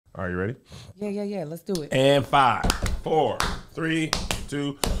Are you ready? Yeah. Let's do it. And 5, 4, 3,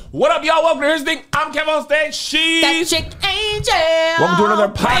 2. What up, y'all? Welcome to Here's the Thing. I'm Kevin on stage. She's That chick Angel. Welcome to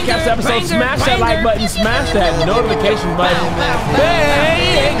another podcast episode. Smash that like button. Smash that notification button.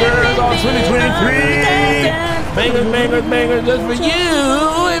 Bangers on 2023. Bangers just for you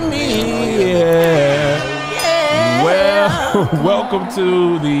and me. Yeah. Well, welcome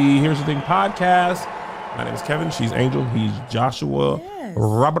to the Here's the Thing podcast. My name is Kevin. She's Angel. He's Joshua. Yes.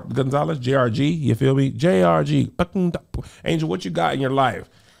 Robert Gonzalez, JRG. You feel me? JRG. Angel, what you got in your life?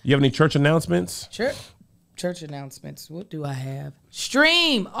 You have any church announcements? Church announcements. What do I have?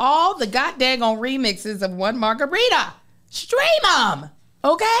 Stream all the goddamn remixes of One Margarita. Stream them.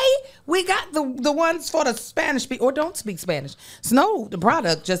 Okay? We got the ones for the Spanish people, or don't speak Spanish. Snow, the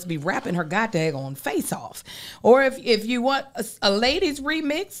product, just be rapping her goddamn face off. Or if you want a ladies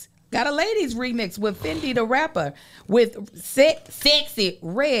remix, got a ladies remix with Fendi the rapper, with Sexy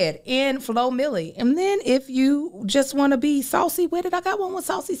Red and Flo Milli. And then if you just want to be saucy with it, I got one with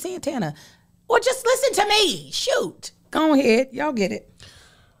Saucy Santana. Or just listen to me. Shoot. Go ahead. Y'all get it.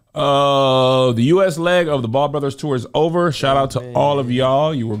 The U.S. leg of the Ball Brothers tour is over. Shout out to all of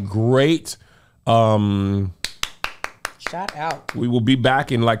y'all. You were great. Shout out. We will be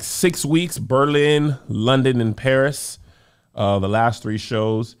back in like 6 weeks. Berlin, London, and Paris. The last 3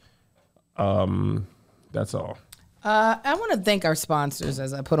 shows. That's all. I want to thank our sponsors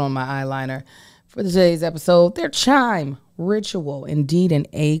as I put on my eyeliner for today's episode. They're Chime, Ritual, Indeed, and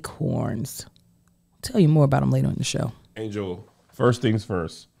Acorns. I'll tell you more about them later in the show. Angel, first things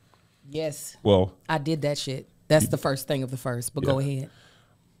first. Yes. Well, I did that shit. That's the first thing of the first, but go ahead.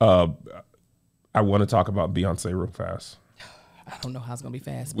 I want to talk about Beyonce real fast. I don't know how it's going to be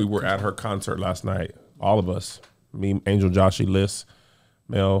fast. We were at her concert last night. All of us. Me, Angel, Joshie, Liz,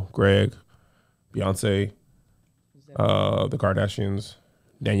 Mel, Greg, Beyonce, the Kardashians,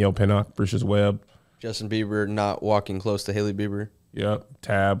 Danielle Pinnock, British Webb. Justin Bieber not walking close to Hailey Bieber. Yep.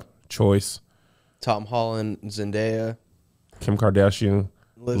 Tab, Choice. Tom Holland, Zendaya. Kim Kardashian,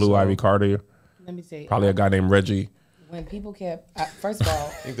 Lizzo. Blue Ivy Carter. Let me say. Probably a guy named Reggie. When people kept, first of all. I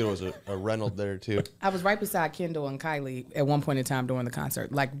think there was a Reynolds there too. I was right beside Kendall and Kylie at one point in time during the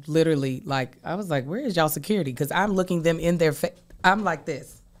concert. Like literally, like I was like, where is y'all security? Because I'm looking them in their face. I'm like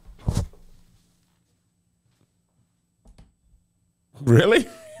this. Really?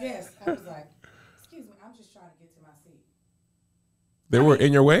 Yes. I was like, excuse me, I'm just trying to get to my seat. They were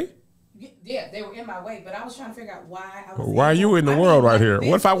in your way? Yeah, they were in my way, but I was trying to figure out why I was. Why are you in the world right here?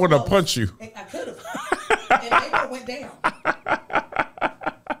 What if I would have punched you? I could have. And they would have went down.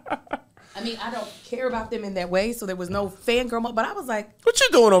 I mean, I don't care about them in that way, so there was no fangirl moment, but I was like, what you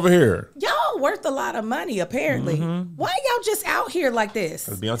doing over here? Y'all worth a lot of money, apparently. Why y'all just out here like this?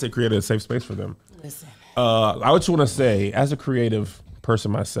 Beyonce created a safe space for them. Listen. I just want to say, as a creative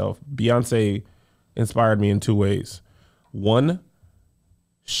person myself, Beyonce inspired me in 2 ways. One,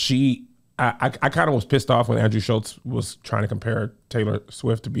 I kind of was pissed off when Andrew Schultz was trying to compare Taylor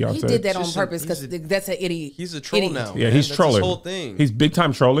Swift to Beyonce. He did that on purpose because that's an idiot. He's a troll now. Yeah, he's trolling. His whole thing. He's big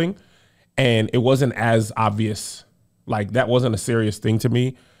time trolling, and it wasn't as obvious. Like that wasn't a serious thing to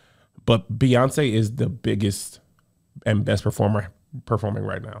me. But Beyonce is the biggest and best performer performing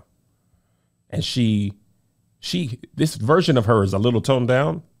right now, and this version of her is a little toned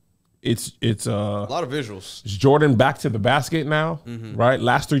down. It's a lot of visuals. It's Jordan back to the basket now, right?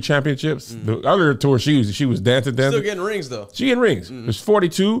 Last 3 championships. The other tour she was dancing. Still getting rings though. She getting rings. There's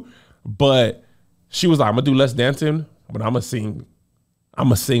 42, but she was like, I'm gonna do less dancing, but I'm gonna sing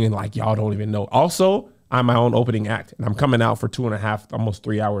like y'all don't even know. Also, I'm my own opening act, and I'm coming out for 2.5, almost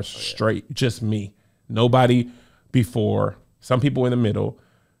 3 hours straight, just me. Nobody before. Some people in the middle,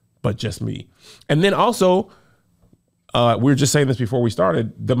 but just me. And then also, we were just saying this before we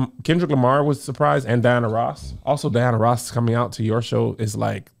started. Kendrick Lamar was surprised, and Diana Ross. Also, Diana Ross coming out to your show is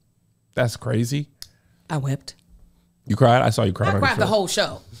like, that's crazy. I wept. You cried? I saw you cry. I cried the whole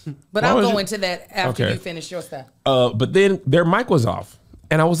show, but I'll go into that after you finish your stuff. But then their mic was off,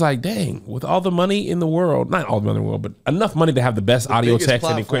 and I was like, dang, with all the money in the world, not all the money in the world, but enough money to have the best audio techs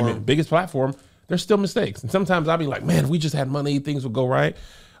and equipment, biggest platform, there's still mistakes. And sometimes I'll be like, man, if we just had money, things would go right.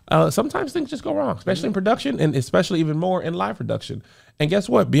 Sometimes things just go wrong, especially in production, and especially even more in live production. And guess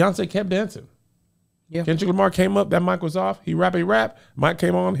what? Beyonce kept dancing. Yeah. Kendrick Lamar came up, that mic was off. He rap. Mic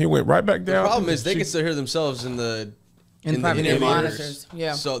came on, he went right back down. The problem is they can still hear themselves in the monitors.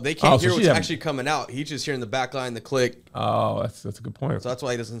 Yeah. So they can't hear what's actually coming out. He's just hearing the back line, the click. Oh, that's a good point. So that's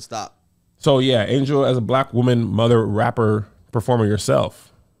why he doesn't stop. So yeah, Angel, as a black woman, mother, rapper, performer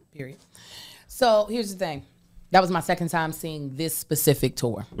yourself. Period. So here's the thing. That was my second time seeing this specific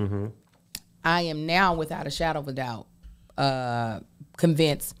tour. I am now, without a shadow of a doubt,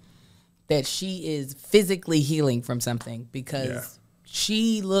 convinced that she is physically healing from something because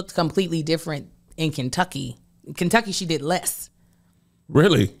she looked completely different in Kentucky. In Kentucky, she did less.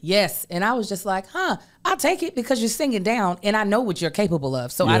 Really? Yes. And I was just like, I'll take it because you're singing down and I know what you're capable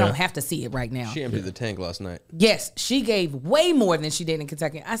of. So I don't have to see it right now. She emptied the tank last night. Yes. She gave way more than she did in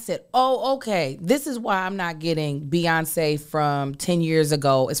Kentucky. I said, oh, okay. This is why I'm not getting Beyonce from 10 years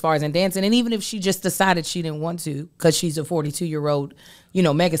ago as far as in dancing. And even if she just decided she didn't want to because she's a 42-year-old,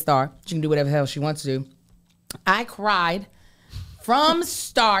 megastar, she can do whatever the hell she wants to do. I cried from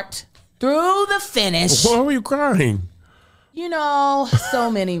start through the finish. Why were you crying?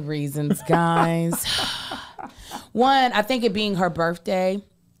 So many reasons, guys. One, I think it being her birthday,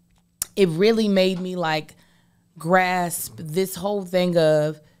 it really made me like grasp this whole thing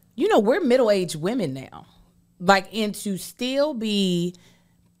of, we're middle-aged women now. Like, and to still be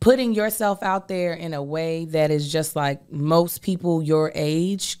putting yourself out there in a way that is just like most people your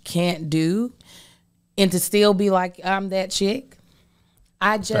age can't do, and to still be like, I'm that chick.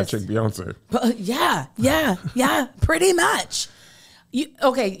 That chick Beyonce. Yeah, pretty much.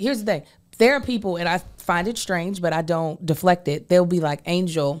 Okay, here's the thing. There are people, and I find it strange, but I don't deflect it. They'll be like,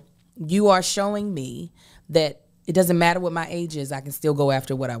 Angel, you are showing me that it doesn't matter what my age is, I can still go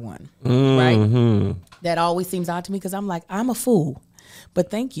after what I want. Right? That always seems odd to me because I'm like, I'm a fool. But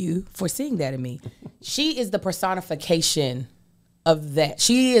thank you for seeing that in me. She is the personification of that.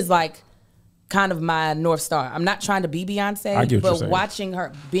 She is like kind of my North Star. I'm not trying to be Beyonce, but watching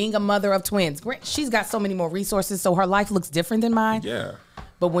her, being a mother of twins, she's got so many more resources, so her life looks different than mine. Yeah.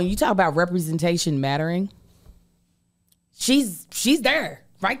 But when you talk about representation mattering, she's there,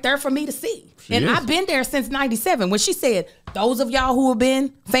 right there for me to see. I've been there since 97. When she said, those of y'all who have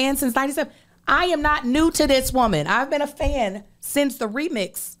been fans since 97, I am not new to this woman. I've been a fan since the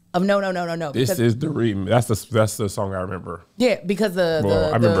remix of No. This is the remix. That's the song I remember. Yeah, because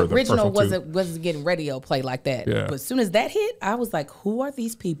the original wasn't getting radio play like that. Yeah. But as soon as that hit, I was like, who are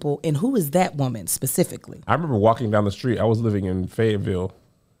these people and who is that woman specifically? I remember walking down the street. I was living in Fayetteville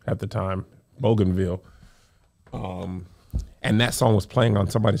at the time, Bougainville. And that song was playing on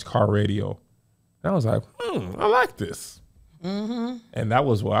somebody's car radio. And I was like, I like this. And that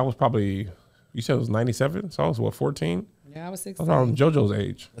was I was probably, you said it was 97? So I was 14? Yeah, I was 16. I was around JoJo's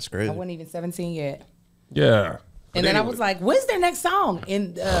age. That's crazy. I wasn't even 17 yet. Yeah. And then I was like, when's their next song?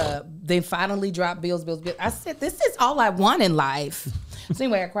 And they finally dropped Bills. I said, this is all I want in life. So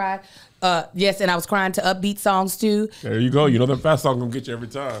anyway, I cried. Yes, and I was crying to upbeat songs too. There you go. The fast song gonna get you every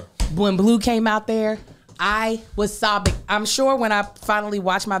time. When Blue came out there, I was sobbing. I'm sure when I finally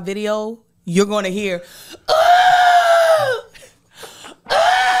watch my video, you're going to hear,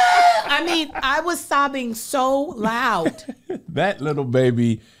 I mean, I was sobbing so loud. That little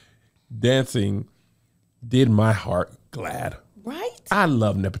baby dancing did my heart glad. Right? I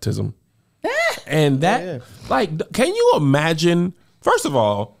love nepotism. And that, like, can you imagine, first of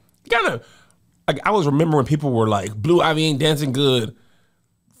all, I always remember when people were like, Blue Ivy ain't dancing good.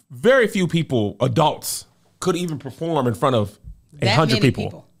 Very few people, adults, could even perform in front of 100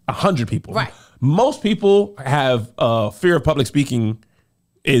 people. 100 people. Right. Most people have fear of public speaking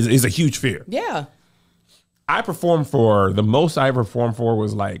is a huge fear. Yeah. I performed for, the most I ever performed for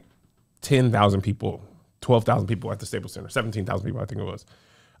was like 10,000 people, 12,000 people at the Staples Center, 17,000 people I think it was,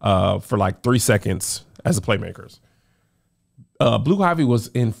 for like 3 seconds as a Playmakers. Blue Ivy was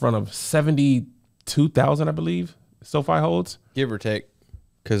in front of 72,000, I believe, SoFi holds. Give or take,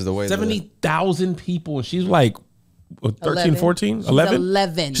 because the way 70,000 people, and she's like, 13, 11. 14, She's 11?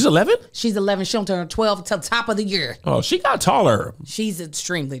 11. She's 11? She's 11. She'll turn 12 until the top of the year. Oh, she got taller. She's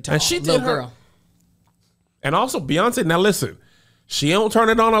extremely tall. And she did little her girl. And also Beyonce, now listen, she don't turn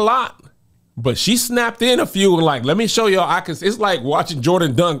it on a lot, but she snapped in a few and like, let me show y'all. It's like watching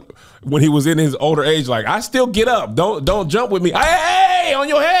Jordan dunk when he was in his older age. Like, I still get up. Don't jump with me. Hey, on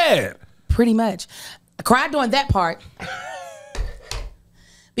your head. Pretty much. I cried during that part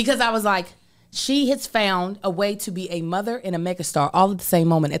because I was like, she has found a way to be a mother and a megastar all at the same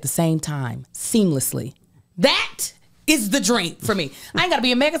moment, at the same time, seamlessly. That is the dream for me. I ain't got to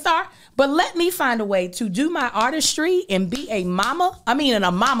be a megastar, but let me find a way to do my artistry and be a mama. I mean,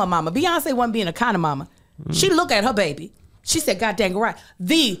 a mama. Beyonce wasn't being a kind of mama. She looked at her baby. She said, God dang right.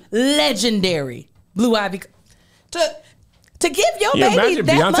 The legendary Blue Ivy. To give your baby imagine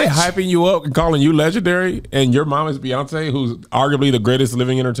that Beyonce much. hyping you up and calling you legendary, and your mom is Beyonce, who's arguably the greatest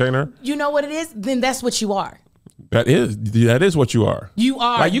living entertainer. You know what it is? Then that's what you are. That is what you are. You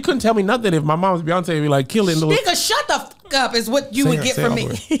are. Like, you couldn't tell me nothing if my mom was Beyonce and be like, kill it. Nigga, shut the fuck up is what you would get from me.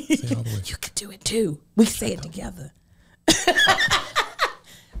 Say it all the way. You could do it too. We can say it together.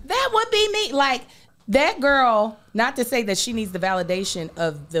 That would be me. Like, That girl, not to say that she needs the validation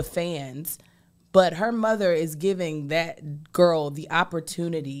of the fans, but her mother is giving that girl the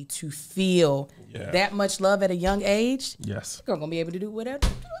opportunity to feel that much love at a young age. Yes. That girl gonna be able to do whatever.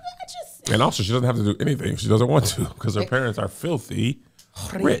 And also, she doesn't have to do anything if she doesn't want to because her parents are filthy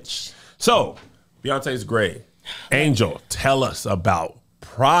rich. So, Beyonce's great. Angel, tell us about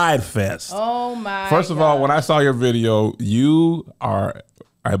Pride Fest. Oh my! First of all, when I saw your video, you are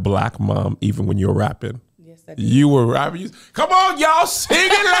a black mom even when you're rapping. Yes, I did. You were rapping. Come on, y'all, sing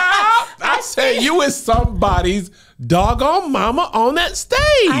it loud. I said you is somebody's doggone mama on that stage.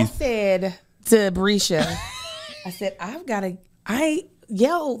 I said to Brisha, I said, I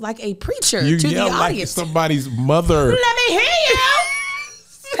yell like a preacher You to yell the like audience. somebody's mother. Let me hear you.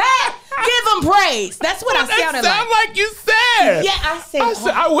 Hey, give them praise. That's what I sounded Sound like. like you said. Yeah, I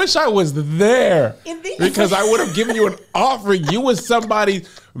said. I wish I was there because I would have given you an offering. You was somebody's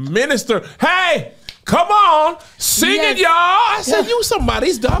minister. Hey, come on, sing it, y'all. I said you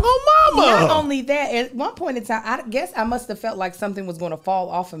somebody's doggone mama. Not only that, at one point in time, I guess I must have felt like something was going to fall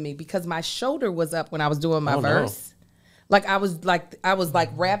off of me because my shoulder was up when I was doing my verse. Like I was like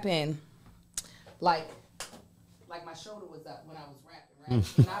rapping, like my shoulder was up when I was rapping,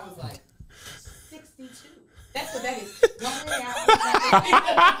 right? And I was like 62. That's what that is.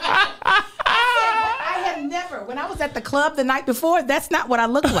 I have never, when I was at the club the night before, that's not what I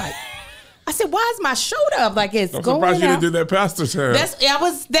looked like. I said, why is my shoulder up like it's I'm going surprised you out? didn't do that pastor's hair. It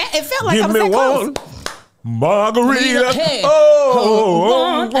felt like Give I was me that close. one margarita. Hey.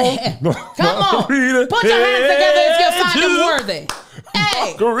 Oh, Come on. margarita. Put your hands together if you find them Hey, worthy. Hey.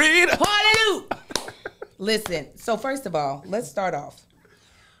 margarita. Hallelujah. Listen, so first of all, let's start off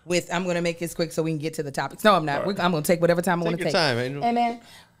with, I'm going to make this quick so we can get to the topics. No, I'm not. I'm going to take whatever time I want to take. Take your time, Angel. Amen.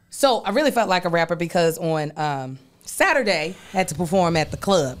 So I really felt like a rapper because on Saturday, I had to perform at the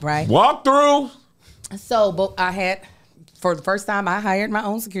club, right? Walk through. So but I had, for the first time, I hired my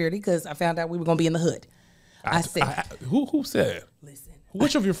own security because I found out we were going to be in the hood. I said, Who said? listen.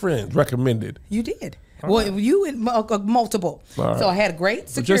 Which of your friends recommended? You did. Well, you and multiple. Right. So I had a great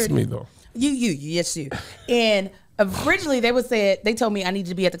security. Just me though. Yes, you. And originally they told me I needed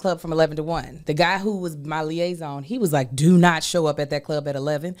to be at the club from 11 to 1. The guy who was my liaison, he was like, do not show up at that club at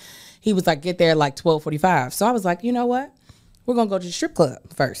 11. He was like, get there at like 12:45. So I was like, you know what? We're going to go to the strip club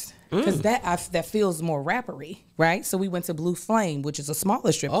first. Because that feels more rappery, right? So we went to Blue Flame, which is a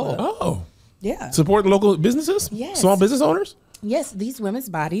smaller strip club. Oh. Yeah. Supporting local businesses? Yes. Small business owners? Yes, these women's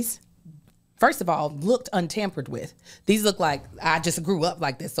bodies, first of all, looked untampered with. These look like I just grew up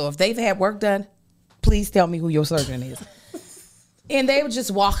like this. So if they've had work done, please tell me who your surgeon is. And they were just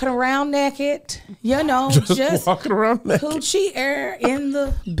walking around naked, just walking around naked. Coochie air in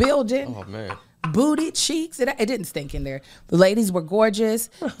the building. Oh man. Booty cheeks. It didn't stink in there. The ladies were gorgeous.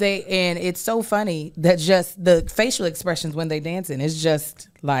 And it's so funny that just the facial expressions when they dancing is just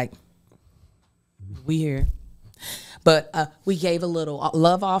like weird. But we gave a little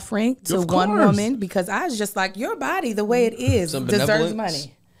love offering to one woman because I was just like, your body, the way it is, deserves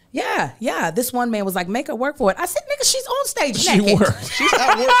money. Yeah. This one man was like, make her work for it. I said, nigga, she's on stage naked. She's at work. She's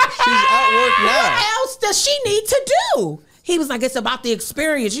at work now. What else does she need to do? He was like, it's about the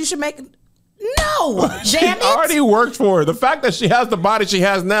experience. You should make... No, She damn it. already worked for her. The fact that she has the body she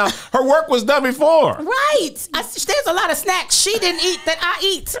has now, her work was done before. Right. There's a lot of snacks she didn't eat that I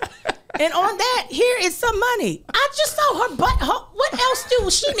eat. And on that, here is some money. I just saw her butt. What else do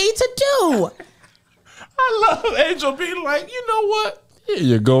she need to do? I love Angel being like, you know what? Here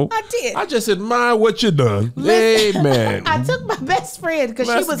you go. I did. I just admire what you done. Listen, Amen. I took my best friend because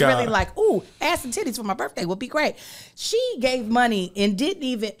she Bless was God. really like, ooh, ass and titties for my birthday would be great. She gave money and didn't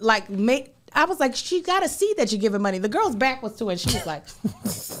even like make... I was like, she got to see that you're giving money. The girl's back was to her and she was like,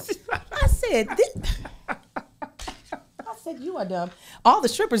 I said, you are dumb. All the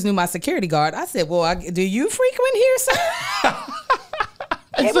strippers knew my security guard. I said, well, do you frequent here, sir?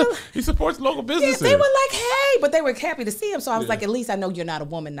 He supports local businesses. They were like, hey, but they were happy to see him. So I was like, at least I know you're not a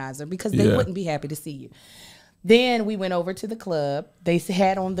womanizer because they wouldn't be happy to see you. Then we went over to the club. They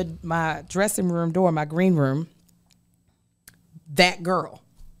had on my dressing room door, my green room, that girl.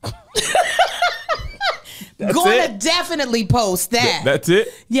 Gonna definitely post that. That's it?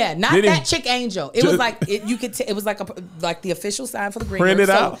 Yeah, not that chick Angel. It was like you could. It was like the official sign for the green room. Print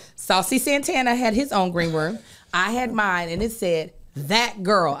it out. Saucy Santana had his own green room. I had mine, and it said that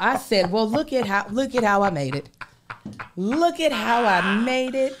girl. I said, well, look at how I made it. Look at how I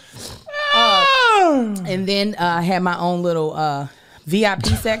made it. And then I had my own little VIP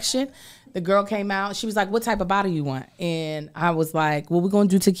section. The girl came out. She was like, what type of bottle you want? And I was like, well, we're going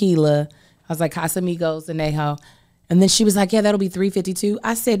to do tequila. I was like, Casamigos, Anejo. And then she was like, yeah, that'll be $352.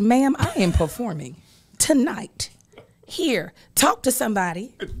 I said, ma'am, I am performing. tonight. Here, talk to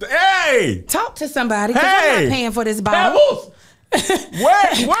somebody. Hey! Talk to somebody, because I'm not paying for this bottle. Pebbles!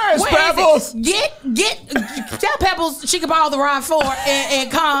 Where is Pebbles? Tell Pebbles she can borrow the rod 4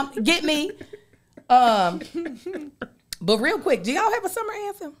 and come get me. But real quick, do y'all have a summer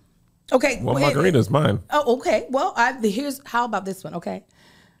anthem? Okay. Well, Margarita's mine. Oh, okay. Well, how about this one? Okay.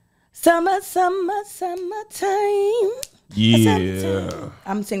 Summer, summer, summertime. Yeah.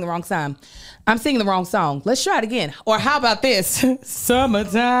 I'm singing the wrong song. I'm singing the wrong song. Let's try it again. Or how about this?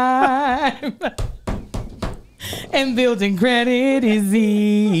 Summertime. And building credit is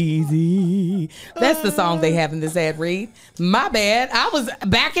easy. That's the song they have in this ad read. My bad. I was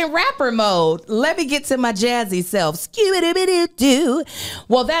back in rapper mode. Let me get to my jazzy self. Skoo-a-doo-ba-doo-doo.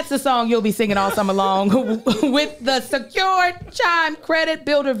 Well, that's the song you'll be singing all summer long with the secured Chime Credit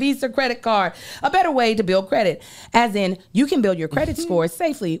Builder Visa credit card. A better way to build credit. As in, you can build your credit score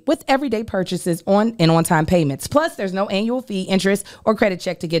safely with everyday purchases on-time payments. Plus, there's no annual fee, interest, or credit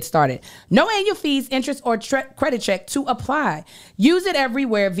check to get started. No annual fees, interest, or credit check to apply. Use it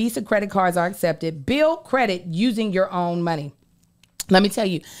everywhere Visa credit cards are accepted. Build credit using your own money. Let me tell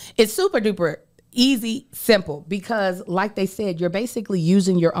you, it's super duper easy, simple, because like they said, you're basically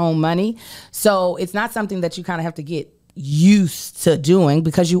using your own money. So it's not something that you kind of have to get used to doing,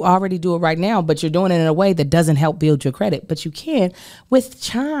 because you already do it right now, but you're doing it in a way that doesn't help build your credit. But you can with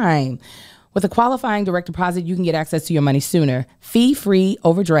Chime. With a qualifying direct deposit, you can get access to your money sooner. Fee-free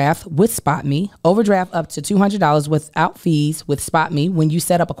overdraft with SpotMe. Overdraft up to $200 without fees with SpotMe when you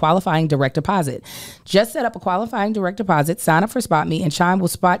set up a qualifying direct deposit. Just set up a qualifying direct deposit, sign up for SpotMe, and Chime will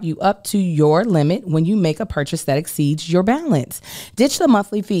spot you up to your limit when you make a purchase that exceeds your balance. Ditch the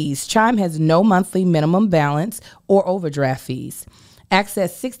monthly fees. Chime has no monthly minimum balance or overdraft fees.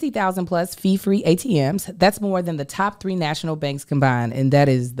 Access 60,000 plus fee-free ATMs. That's more than the top 3 national banks combined, and that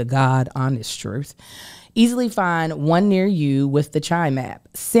is the God honest truth. Easily find one near you with the Chime app.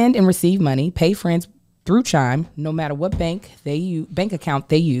 Send and receive money, pay friends through Chime, no matter what bank account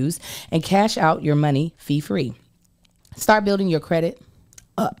they use, and cash out your money fee-free. Start building your credit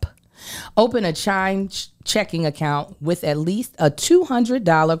up. Open a Chime checking account with at least a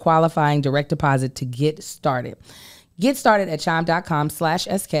 $200 qualifying direct deposit to get started. Get started at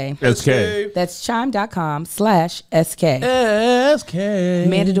chime.com/SK. SK. That's chime.com/SK. SK.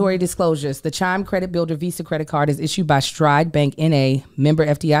 Mandatory disclosures. The Chime Credit Builder Visa credit card is issued by Stride Bank N.A., member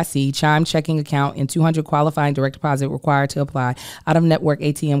FDIC. Chime checking account and $200 qualifying direct deposit required to apply. Out-of-network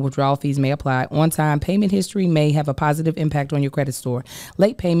ATM withdrawal fees may apply. On-time payment history may have a positive impact on your credit score.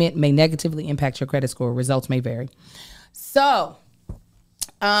 Late payment may negatively impact your credit score. Results may vary. So,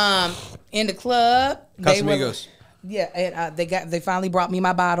 in the club, Casamigos. Yeah, and they finally brought me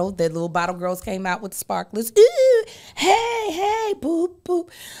my bottle. The little bottle girls came out with sparklers. Ooh, hey, boop, boop.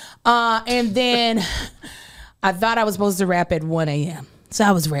 And then I thought I was supposed to rap at 1 a.m. So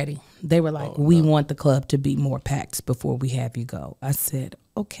I was ready. They were like, we want the club to be more packed before we have you go. I said,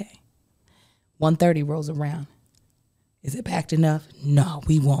 okay. 1:30 rolls around. Is it packed enough? No,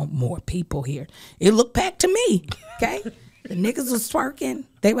 we want more people here. It looked packed to me, okay? The niggas was twerking.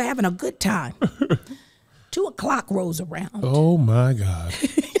 They were having a good time. 2 o'clock rolls around. Oh my God.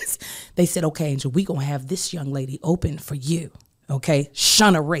 They said, okay, Angel, we gonna have this young lady open for you. Okay.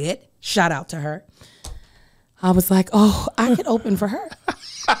 Shunna Red. Shout out to her. I was like, oh, I could open for her.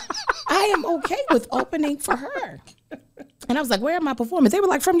 I am okay with opening for her. And I was like, where are my performers? They were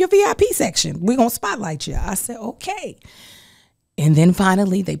like, from your VIP section. We're gonna spotlight you. I said, okay. And then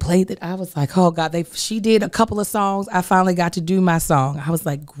finally they played it. I was like, oh God, she did a couple of songs. I finally got to do my song. I was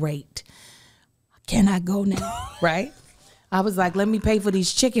like, great. Can I go now? Right? I was like, let me pay for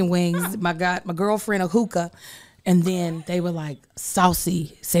these chicken wings. My girlfriend a hookah. And then they were like,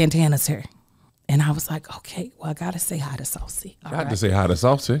 Saucy Santana's here. And I was like, okay, well, I got to say hi to Saucy. I had to say hi to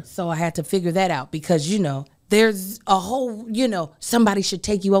Saucy. So I had to figure that out because, there's a whole, somebody should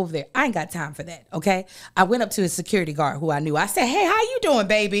take you over there. I ain't got time for that, okay? I went up to a security guard who I knew. I said, hey, how you doing,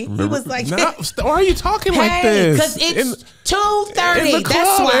 baby? He was like, why are you talking like this? Because it's 2:30.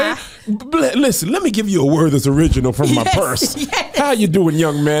 That's why. Listen, let me give you a word that's original from my purse. Yes. How you doing,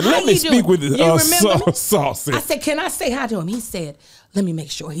 young man? Let me speak with Saucy. I said, can I say hi to him? He said, let me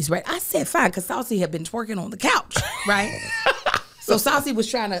make sure he's ready. I said, fine, because Saucy had been twerking on the couch, right? So Saucy was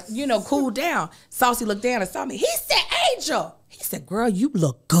trying to, cool down. Saucy looked down and saw me. He said, Angel. He said, girl, you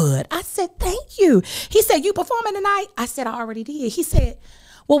look good. I said, thank you. He said, you performing tonight? I said, I already did. He said,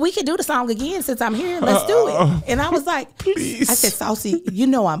 well, we can do the song again since I'm here. Let's do it. And I was like, please. I said, Saucy,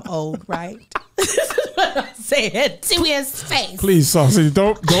 I'm old, right? This is what I said to his face. Please, Saucy,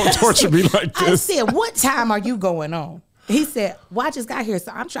 don't torture me like this. I said, what time are you going on? He said, well, I just got here,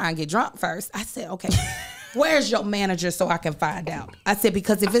 so I'm trying to get drunk first. I said, okay, where's your manager so I can find out? I said,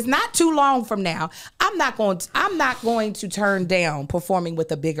 because if it's not too long from now, I'm not going to turn down performing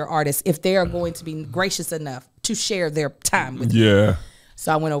with a bigger artist if they are going to be gracious enough to share their time with me. Yeah.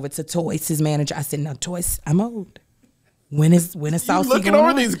 So I went over to Toys, his manager. I said, no, Toys, I'm old. When is Saucy Looking going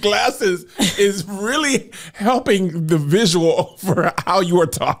over on? these glasses is really helping the visual for how you are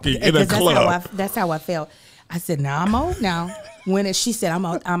talking in a club. That's how I felt. I said, "Now I'm old now." She said, "I'm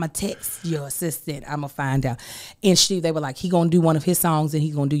a text your assistant. I'm gonna find out." And they were like, "He gonna do one of his songs and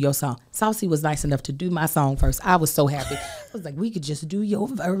he gonna do your song." Saucy was nice enough to do my song first. I was so happy. I was like, "We could just do your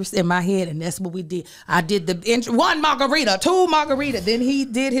verse in my head," and that's what we did. I did the intro, 1 margarita, 2 margarita. Then he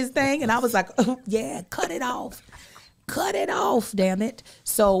did his thing, and I was like, oh, "Yeah, cut it off." Cut it off, damn it.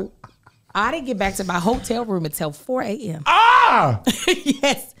 So I didn't get back to my hotel room until 4 a.m. Ah!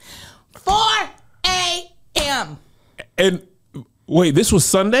 Yes. 4 a.m. And wait, this was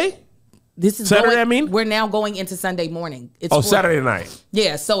Sunday? This is Saturday, We're now going into Sunday morning. It's Saturday night.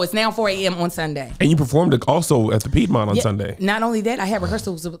 Yeah, so it's now 4 a.m. on Sunday. And you performed it also at the Piedmont on Sunday. Not only that, I had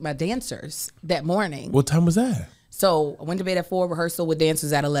rehearsals with my dancers that morning. What time was that? So I went to bed at 4, rehearsal with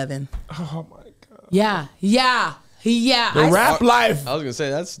dancers at 11. Oh my God. Yeah. The rap life. I was gonna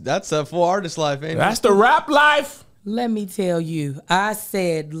say that's a full artist life, ain't it? That's the rap life. Let me tell you, I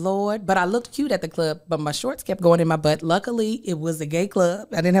said, Lord, but I looked cute at the club, but my shorts kept going in my butt. Luckily, it was a gay club.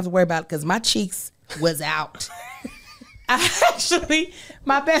 I didn't have to worry about it because my cheeks was out.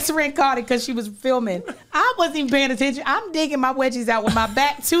 My best friend caught it because she was filming. I wasn't even paying attention. I'm digging my wedgies out with my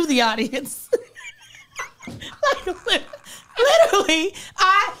back to the audience. Literally,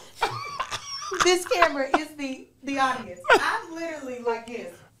 this camera is the audience. I'm literally like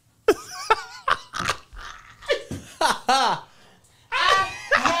this.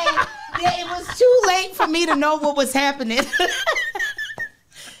 It was too late for me to know what was happening. Every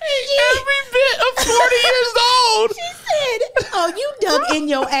bit of 40 years old. She said, "Oh, you dug in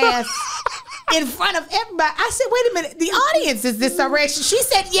your ass in front of everybody." I said, "Wait a minute, the audience is this direction." She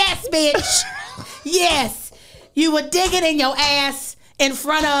said, "Yes, bitch. Yes, you were digging in your ass in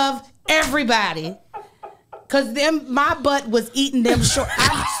front of everybody." Cause my butt was eating them short.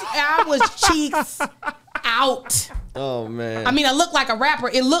 I was cheeks out. Oh man. I mean, I looked like a rapper.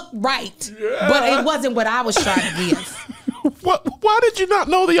 It looked right, but it wasn't what I was trying to give. Why did you not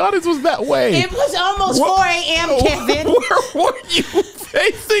know the audience was that way? It was almost 4 a.m., Kevin. Where were you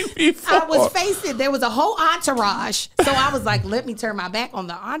facing before? I was facing. There was a whole entourage. So I was like, let me turn my back on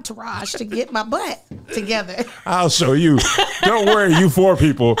the entourage to get my butt together. I'll show you. Don't worry, you 4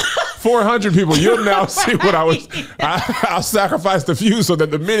 people. 400 people. You'll now see what I'll sacrifice the few so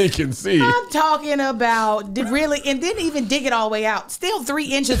that the many can see. I'm talking about really, and didn't even dig it all the way out. Still 3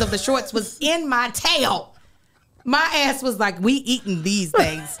 inches of the shorts was in my tail. My ass was like, we eating these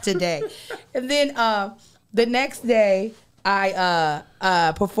things today. And then the next day, I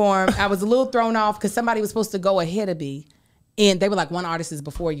performed. I was a little thrown off because somebody was supposed to go ahead of me. And they were like, one artist is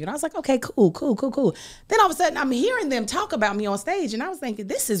before you. And I was like, okay, cool. Then all of a sudden, I'm hearing them talk about me on stage. And I was thinking,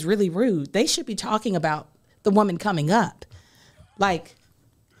 this is really rude. They should be talking about the woman coming up. Like,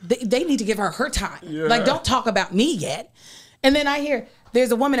 they need to give her time. Yeah. Like, don't talk about me yet. And then I hear,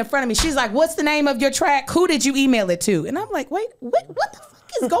 there's a woman in front of me. She's like, what's the name of your track? Who did you email it to? And I'm like, wait, what the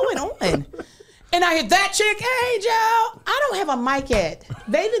fuck is going on? And I hear that chick, hey, Joe, I don't have a mic yet.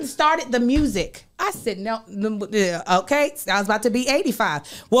 They didn't started the music. I said, no, okay, I was about to be 85.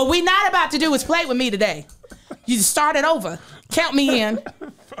 What we not about to do is play with me today. You start it over. Count me in.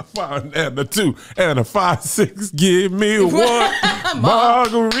 1 and a 2 and a 5, 6. Give me 1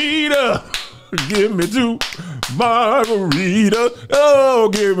 margarita. Give me 2 margarita. Oh,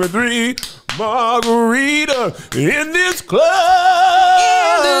 give me 3 margarita in this club.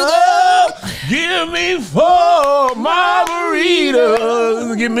 Give me 4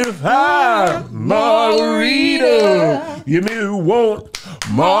 margaritas. Give me 5 margaritas. Give me 1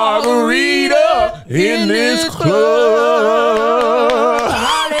 margarita in this club.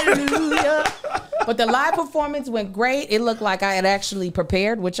 Hallelujah. But the live performance went great. It looked like I had actually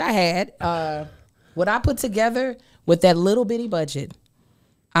prepared, which I had. What I put together with that little bitty budget,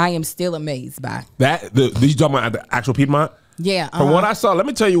 I am still amazed by. Did you talking about the actual Piedmont? Yeah. From what I saw, let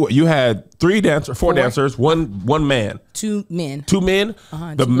me tell you what, you had 4 dancers, one man. 2 men. 2 men.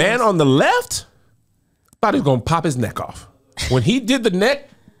 The man on the left thought he was gonna pop his neck off. When he did the neck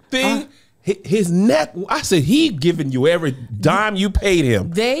thing, his neck, I said, he giving you every dime you paid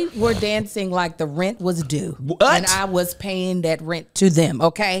him. They were dancing like the rent was due. What? And I was paying that rent to them,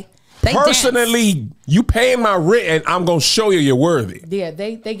 okay? They Personally, danced. You paying my rent and I'm going to show you you're worthy. Yeah,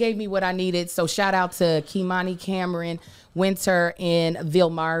 they gave me what I needed. So shout out to Kimani, Cameron, Winter and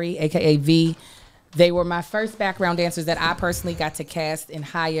Vilmari, aka V. They were my first background dancers that I personally got to cast and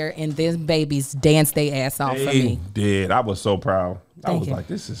hire, and them babies danced their ass off for me. Did. I was so proud. I was you. like,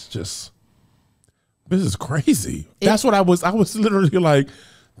 this is crazy. That's what I was literally like,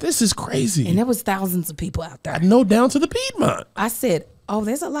 this is crazy. And there was thousands of people out there. I know, down to the Piedmont. I said, oh,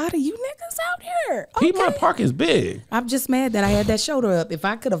 there's a lot of you niggas out here. Okay. Piedmont Park is big. I'm just mad that I had that shoulder up. If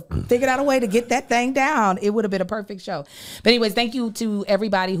I could have figured out a way to get that thing down, it would have been a perfect show. But anyways, thank you to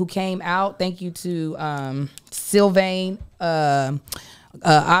everybody who came out. Thank you to Sylvain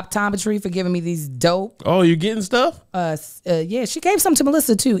Optometry for giving me these dope. Oh, you getting stuff? Yeah, she gave some to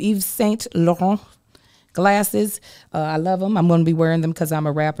Melissa too. Yves Saint Laurent glasses. I love them. I'm going to be wearing them because I'm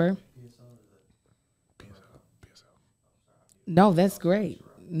a rapper. No, that's great.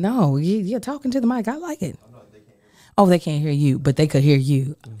 No, you're talking to the mic. I like it. Oh, they can't hear you, but they could hear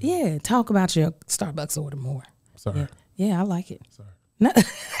you. Yeah, talk about your Starbucks order more. Sorry. Yeah, I like it. Sorry. No.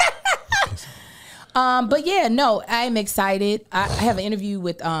 But yeah, no, I'm excited. I have an interview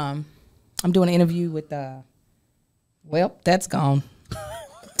with I'm doing an interview with well, that's gone.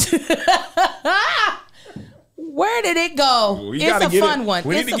 Where did it go? It's a fun one.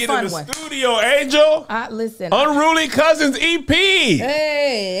 We need It's to a get fun in the one. studio, Angel. Listen. Unruly Cousins EP.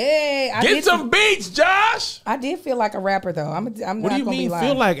 Hey, Get some beats, Josh. I did feel like a rapper though. I'm What not do you gonna be mean lying.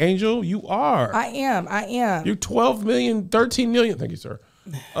 feel like, Angel? You are. I am. You're 12 million, 13 million. Thank you, sir.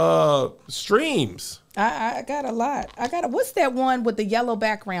 Streams. I got a lot. What's that one with the yellow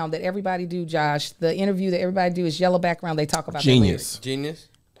background that everybody do, Josh? The interview that everybody do is yellow background. They talk about Genius. Genius.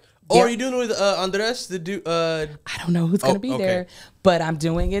 Yep. Or are you doing it with Andres? I don't know who's gonna be there, but I'm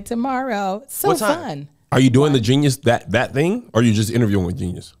doing it tomorrow. So What time? fun. Are you doing the Genius that thing, or are you just interviewing with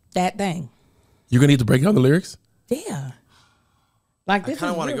Genius? That thing. You're gonna need to break down the lyrics. Yeah. Like I this.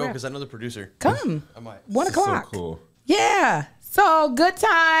 kind of want to real go rap. because I know the producer. Come. I might. 1 o'clock. So cool. Yeah. So good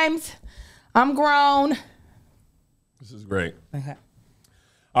times. I'm grown. This is great. Okay.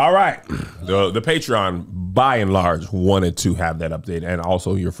 All right. The Patreon, by and large, wanted to have that update. And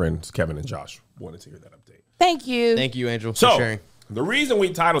also your friends, Kevin and Josh, wanted to hear that update. Thank you. Thank you, Angel, for So, sharing. the reason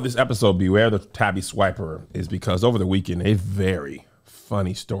we titled this episode, Beware the Tabi Swiper, is because over the weekend, a very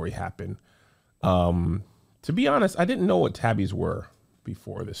funny story happened. To be honest, I didn't know what tabbies were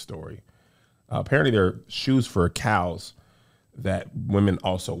before this story. Apparently, they're shoes for cows that women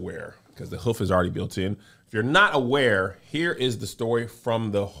also wear because the hoof is already built in. If you're not aware, here is the story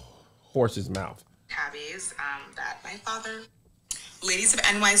from the horse's mouth. Tabbies, that my father. Ladies of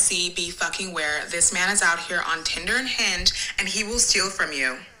NYC, be fucking aware. This man is out here on Tinder and Hinge, and he will steal from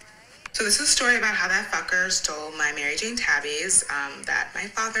you. So this is a story about how that fucker stole my Mary Jane tabbies that my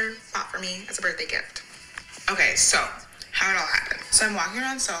father bought for me as a birthday gift. Okay, so how it all happened. So I'm walking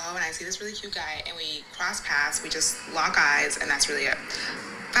around Soho, and I see this really cute guy, and we cross paths, we just lock eyes, and that's really it.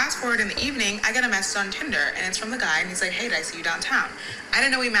 Fast forward in the evening, I get a message on Tinder, and it's from the guy, and he's like, hey, did I see you downtown? I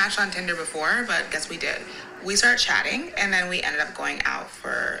didn't know we matched on Tinder before, but guess we did. We started chatting, and then we ended up going out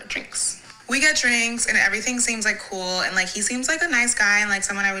for drinks. We get drinks, and everything seems like cool, and like he seems like a nice guy, and like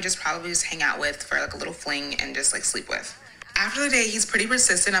someone I would just probably just hang out with for like a little fling and just like sleep with. After the day, he's pretty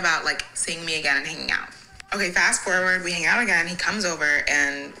persistent about like seeing me again and hanging out. Okay, fast forward, we hang out again, he comes over,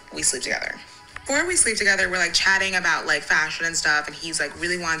 and we sleep together. Before we sleep together, we're like chatting about like fashion and stuff, and he's like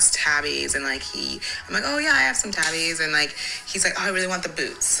really wants tabbies, and like I'm like, oh yeah, I have some tabbies, and like he's like, oh, I really want the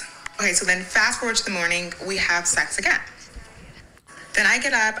boots. Okay, so then fast forward to the morning, we have sex again. Then I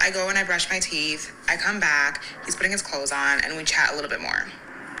get up, I go and I brush my teeth, I come back, he's putting his clothes on, and we chat a little bit more.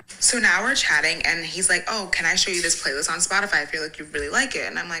 So now we're chatting, and he's like, oh, can I show you this playlist on Spotify? I feel like you really like it.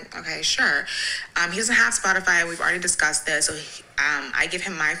 And I'm like, okay, sure. He doesn't have Spotify. We've already discussed this. So I give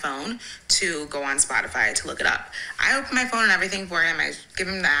him my phone to go on Spotify to look it up. I open my phone and everything for him. I give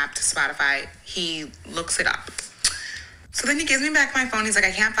him the app to Spotify. He looks it up. So then he gives me back my phone. He's like,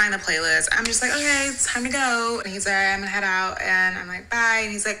 I can't find the playlist. I'm just like, okay, it's time to go. And he's like, I'm gonna head out. And I'm like, bye.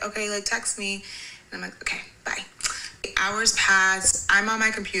 And he's like, okay, like text me. And I'm like, okay, bye. Hours pass, I'm on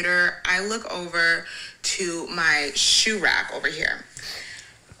my computer, I look over to my shoe rack over here.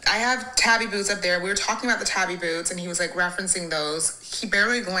 I have tabby boots up there. We were talking about the tabby boots, and he was like referencing those. He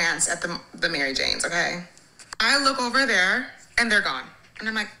barely glanced at the Mary Janes, okay? I look over there, and they're gone. And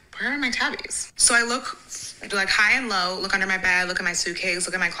I'm like, where are my tabbies? So I look like high and low, look under my bed, look at my suitcase,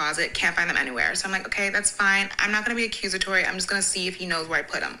 look at my closet, can't find them anywhere. So I'm like, okay, that's fine. I'm not gonna be accusatory. I'm just gonna see if he knows where I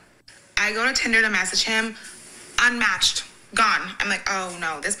put them. I go to Tinder to message him. Unmatched, gone. I'm like, oh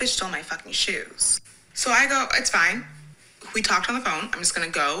no, this bitch stole my fucking shoes. So I go, it's fine. We talked on the phone. I'm just gonna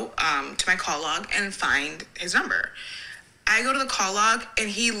go to my call log and find his number. I go to the call log, and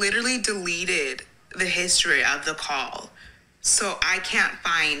he literally deleted the history of the call so I can't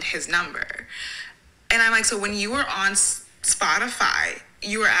find his number. And I'm like, so when you were on Spotify,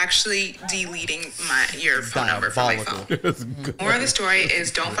 you were actually deleting your phone number from my phone. More of the story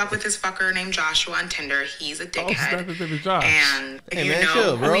is don't fuck with this fucker named Joshua on Tinder. He's a dickhead. And if you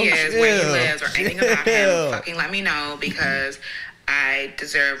know who he is, where he lives, or anything about him, fucking let me know because I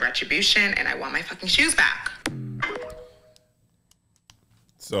deserve retribution and I want my fucking shoes back.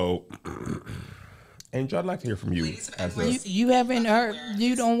 So, Angel, I'd like to hear from you. You haven't heard,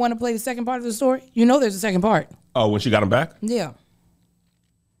 you don't want to play the second part of the story? You know there's a second part. Oh, when she got him back? Yeah.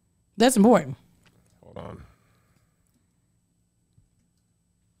 That's important. Hold on.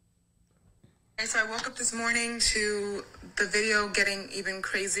 Okay, so I woke up this morning to the video getting even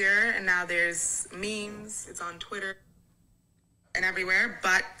crazier, and now there's memes. It's on Twitter and everywhere.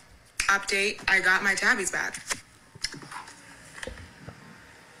 But update, I got my tabbies back.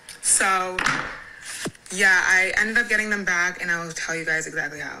 So yeah, I ended up getting them back, and I will tell you guys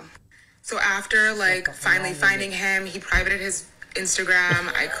exactly how. So after like finally finding him, he privated his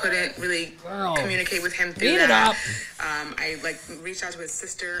Instagram. I couldn't really communicate with him through that. I like reached out to his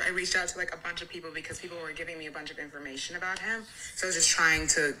sister. I reached out to like a bunch of people because people were giving me a bunch of information about him. So I was just trying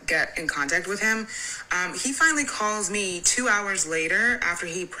to get in contact with him. He finally calls me 2 hours later after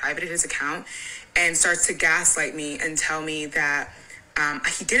he privated his account and starts to gaslight me and tell me that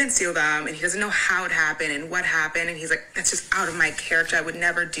he didn't steal them and he doesn't know how it happened and what happened. And he's like, that's just out of my character. I would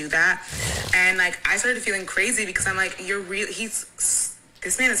never do that. And like, I started feeling crazy because I'm like,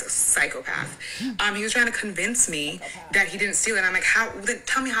 this man is a psychopath. He was trying to convince me that he didn't steal it. And I'm like, then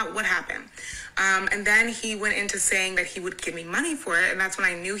tell me what happened. And then he went into saying that he would give me money for it. And that's when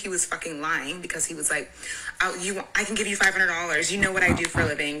I knew he was fucking lying because he was like, I can give you $500. You know what I do for a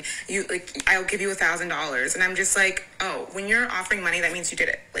living. I'll give you $1,000. And I'm just like, oh, when you're offering money, that means you did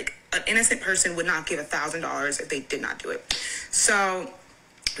it. Like an innocent person would not give $1,000 if they did not do it. So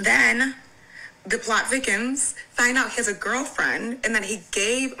then the plot thickens, find out he has a girlfriend, and then he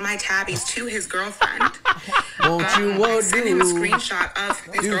gave my tabbies to his girlfriend. I sent him a screenshot of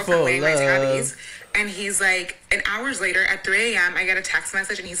his girlfriend wearing my tabbies, and he's like, and hours later at 3 a.m., I get a text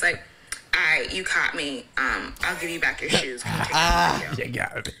message, and he's like, you caught me. I'll give you back your shoes. You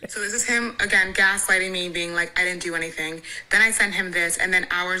got it. So this is him, again, gaslighting me, being like, I didn't do anything. Then I sent him this, and then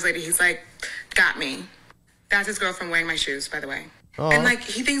hours later, he's like, got me. That's his girlfriend wearing my shoes, by the way. Aww. And like,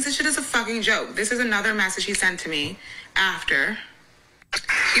 he thinks this shit is a fucking joke. This is another message he sent to me after.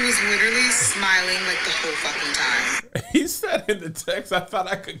 He was literally smiling like the whole fucking time. He said in the text, I thought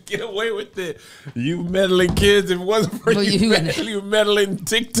I could get away with it. You meddling kids, if it wasn't for you meddling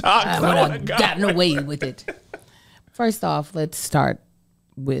TikToks, I would have gotten away with it. First off, let's start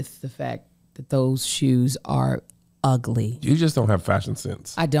with the fact that those shoes are ugly. You just don't have fashion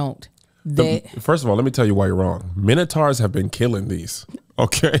sense. I don't. First of all, let me tell you why you're wrong. Minotaurs have been killing these.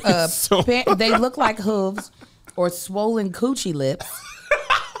 Okay. They look like hooves or swollen coochie lips.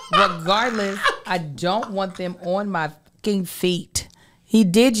 Regardless, I don't want them on my fucking feet. He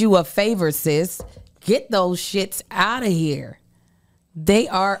did you a favor, sis. Get those shits out of here. They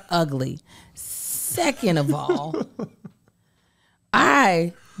are ugly. Second of all,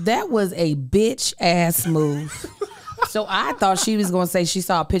 that was a bitch ass move. So I thought she was going to say she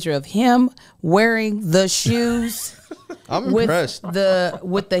saw a picture of him wearing the shoes. I'm impressed.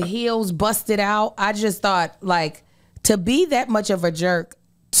 With the heels busted out. I just thought, like, to be that much of a jerk,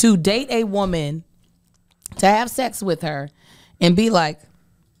 to date a woman, to have sex with her, and be like,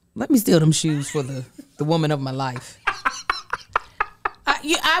 let me steal them shoes for the woman of my life.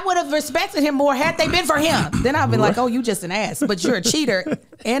 I would have respected him more had they been for him. Then I'd be like, oh, you just an ass. But you're a cheater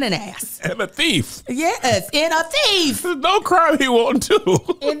and an ass. And a thief. Yes, and a thief. There's no crime he won't do.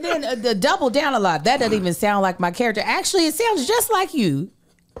 And then the double down a lot. That doesn't even sound like my character. Actually, it sounds just like you.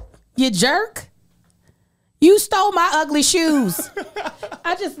 You jerk. You stole my ugly shoes.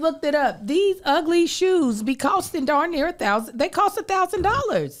 I just looked it up. These ugly shoes be costing darn near $1,000. They cost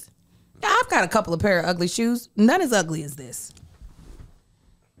 $1,000. I've got a couple of pair of ugly shoes. None as ugly as this.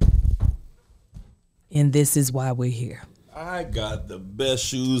 And this is why we're here. I got the best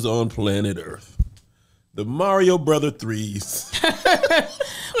shoes on planet Earth. The Mario Brother 3s.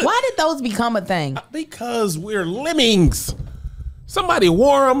 Why did those become a thing? Because we're lemmings. Somebody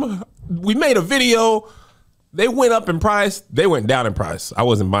wore them. We made a video. They went up in price. They went down in price. I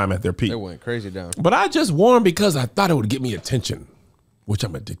wasn't buying them at their peak. They went crazy down. But I just wore them because I thought it would get me attention, which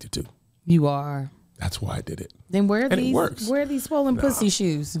I'm addicted to. You are. That's why I did it. Then wear and these. It works. Wear these swollen pussy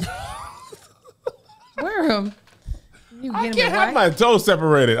shoes. Wear them. You I get can't them have my toes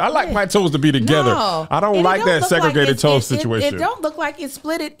separated. I like my toes to be together. No. I don't And it like that look segregated it's- toe it situation. It don't look like it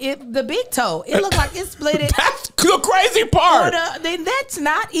split it the big toe. It look like it split it. That's the crazy part. Then that's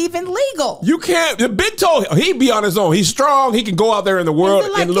not even legal. You can't. The big toe, he be on his own. He's strong. He can go out there in the world Is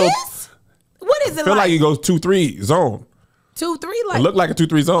it like and little. this? What is it Feel like like? he goes 2-3 zone. 2-3 like. It look like a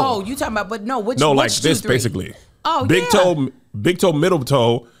 2-3 zone. Oh, you talking about? But no, which no, which like this 2-3? basically. Oh, big yeah. big toe, middle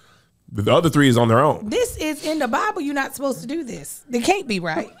toe. The other 3 is on their own. This is in the Bible. You're not supposed to do this. It can't be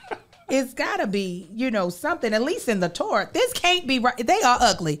right. It's gotta be, something. At least in the Torah, this can't be right. They are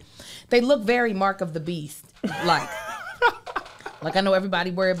ugly. They look very mark of the beast. Like I know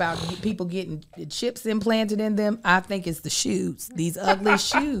everybody worry about people getting chips implanted in them. I think it's the shoes. These ugly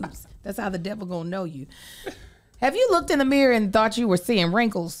shoes. That's how the devil gonna know you. Have you looked in the mirror and thought you were seeing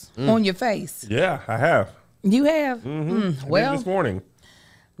wrinkles on your face? Yeah, I have. You have? I Well, did this morning.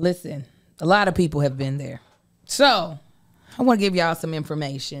 listen, a lot of people have been there. So I want to give y'all some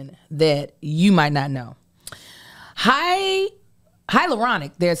information that you might not know.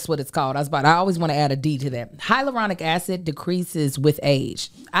 Hyaluronic, that's what it's called. I always want to add a D to that. Hyaluronic acid decreases with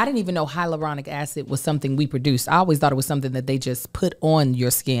age. I didn't even know hyaluronic acid was something we produced. I always thought it was something that they just put on your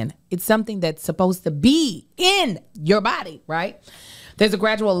skin. It's something that's supposed to be in your body, right? There's a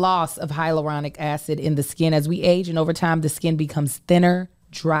gradual loss of hyaluronic acid in the skin as we age, and over time, the skin becomes thinner,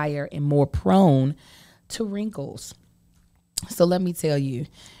 drier, and more prone to wrinkles. So let me tell you,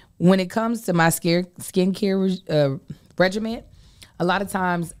 when it comes to my skincare regimen, a lot of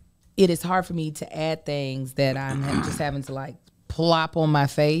times it is hard for me to add things that I'm just having to like plop on my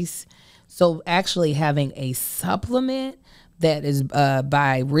face. So actually having a supplement that is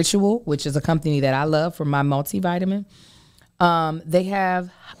by Ritual, which is a company that I love for my multivitamin, they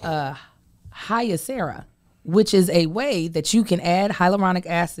have Hyacera, which is a way that you can add hyaluronic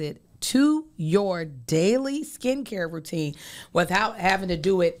acid to your daily skincare routine without having to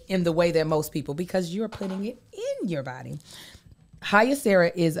do it in the way that most people, because you're putting it in your body.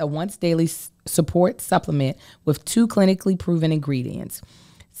 Hyacera is a once daily support supplement with 2 clinically proven ingredients,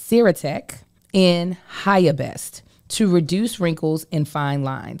 Ceratec and Hyabest, to reduce wrinkles and fine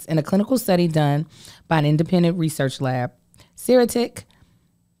lines. In a clinical study done by an independent research lab, Ceratec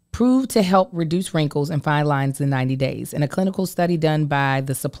proved to help reduce wrinkles and fine lines in 90 days. In a clinical study done by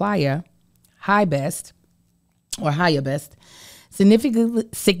the supplier, Hyabest,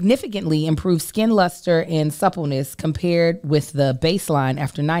 significantly improved skin luster and suppleness compared with the baseline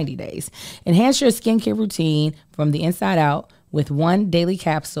after 90 days. Enhance your skincare routine from the inside out with 1 daily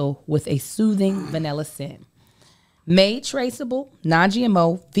capsule with a soothing vanilla scent. Made traceable,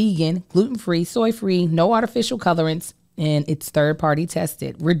 non-GMO, vegan, gluten-free, soy-free, no artificial colorants, and it's third-party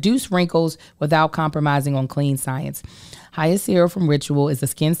tested. Reduce wrinkles without compromising on clean science. Hyacera from Ritual is a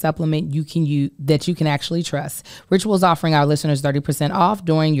skin supplement you can use that you can actually trust. Ritual is offering our listeners 30% off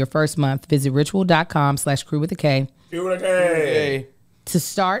during your first month. Visit ritual.com/crew with a K. To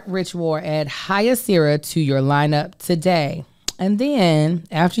start Ritual, add Hyacera to your lineup today. And then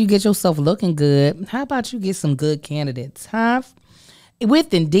after you get yourself looking good, how about you get some good candidates, huh?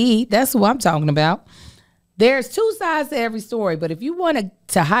 With Indeed, that's who I'm talking about. There's 2 sides to every story, but if you want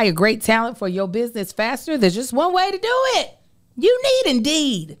to hire great talent for your business faster, there's just one way to do it. You need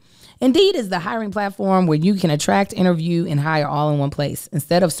Indeed. Indeed is the hiring platform where you can attract, interview, and hire all in one place.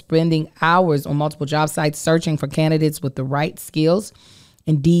 Instead of spending hours on multiple job sites searching for candidates with the right skills,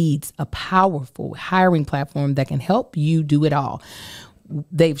 Indeed's a powerful hiring platform that can help you do it all.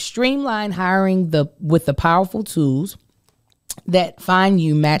 They've streamlined hiring with the powerful tools that find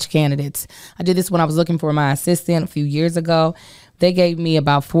you match candidates. I did this when I was looking for my assistant a few years ago. They gave me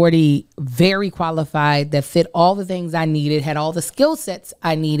about 40 very qualified that fit all the things I needed, had all the skill sets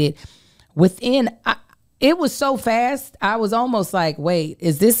I needed it was so fast. I was almost like, wait,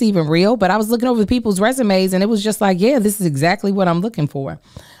 is this even real? But I was looking over people's resumes and it was just like, yeah, this is exactly what I'm looking for.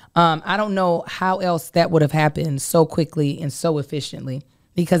 I don't know how else that would have happened so quickly and so efficiently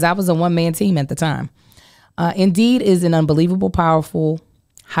because I was a one-man team at the time. Indeed is an unbelievable, powerful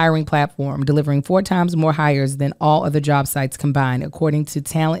hiring platform, delivering 4 times more hires than all other job sites combined, according to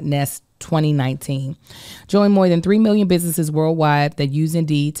Talent Nest 2019. Join more than 3 million businesses worldwide that use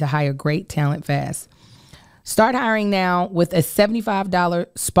Indeed to hire great talent fast. Start hiring now with a $75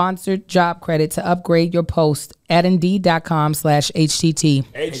 sponsored job credit to upgrade your post at Indeed.com/HTT.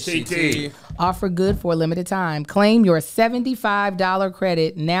 HTT. Offer good for a limited time. Claim your $75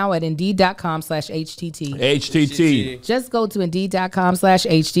 credit now at Indeed.com/HTT. HTT. Just go to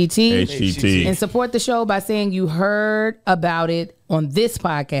Indeed.com/HTT. HTT. And support the show by saying you heard about it on this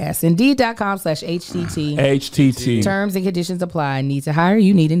podcast. Indeed.com/HTT. HTT. Terms and conditions apply. Need to hire?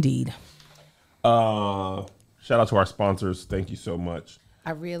 You need Indeed. Shout Shout out to our sponsors. Thank you so much.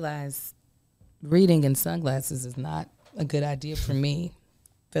 I realize reading in sunglasses is not a good idea for me.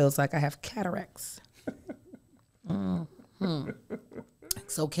 Feels like I have cataracts.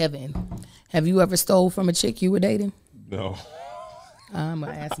 So, Kevin, have you ever stole from a chick you were dating? No. I'm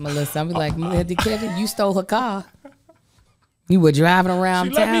going to ask Melissa. I'm like, Kevin, you stole her car. You were driving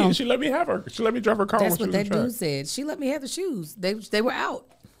around town. She let me have her. She let me drive her car. That's what that dude said. She let me have the shoes. They were out.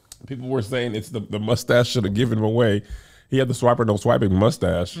 People were saying it's the mustache should have given him away. He had the swiper no swiping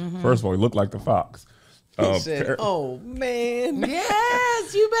mustache. First of all, he looked like the fox. He said, "Oh man,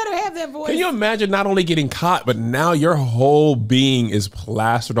 yes, you better have that voice." Can you imagine not only getting caught, but now your whole being is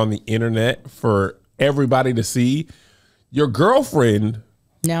plastered on the internet for everybody to see? Your girlfriend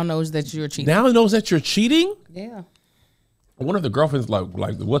now knows that you're cheating. Now knows that you're cheating? Yeah. One of the girlfriends like,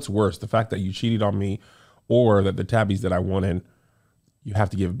 what's worse, the fact that you cheated on me, or that the tabbies that I wanted, you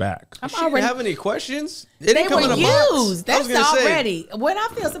have to give back? She didn't have any questions. They were used. That's already. When I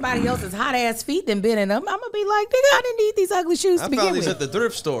feel somebody else's hot ass feet done been in them, I'm gonna be like, nigga, I didn't need these ugly shoes to begin with. I found these at the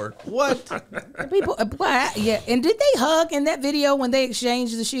thrift store. What? People, yeah. And did they hug in that video when they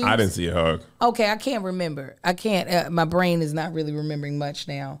exchanged the shoes? I didn't see a hug. Okay, I can't remember. I can't. My brain is not really remembering much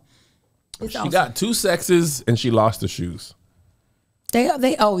now. She got 2 sexes and she lost the shoes. They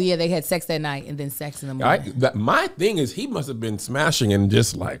had sex that night and then sex in the morning. My thing is, he must have been smashing and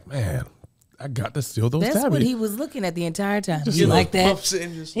just like, man, I got to steal those. That's what he was looking at the entire time. You like that?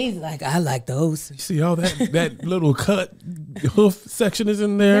 He's like, I like those. You see all that little cut hoof section is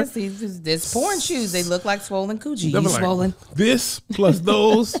in there. There's porn shoes. They look like swollen coochie. You swollen? This plus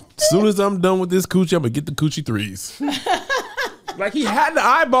those. As soon as I'm done with this coochie, I'm gonna get the coochie 3s. Like he had to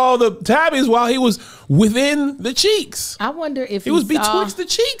eyeball the tabbies while he was within the cheeks. I wonder if he was betwixt the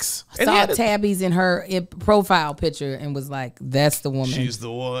cheeks. Saw tabbies in her profile picture and was like, "That's the woman. She's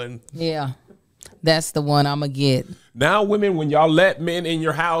the one. Yeah, that's the one I'm gonna get." Now, women, when y'all let men in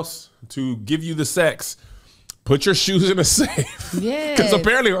your house to give you the sex, put your shoes in a safe. Yeah, because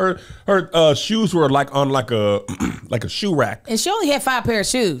apparently her shoes were like on like a shoe rack, and she only had 5 pair of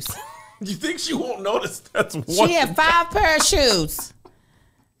shoes. You think she won't notice? That's one. She had 5 pair of shoes.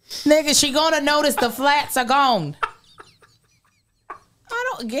 Nigga, she gonna notice the flats are gone.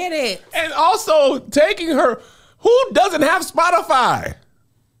 I don't get it. And also taking her, who doesn't have Spotify?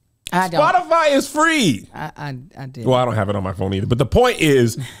 I don't. Spotify is free. I did. Well, I don't have it on my phone either. But the point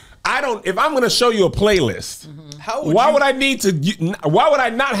is, if I'm gonna show you a playlist, why would I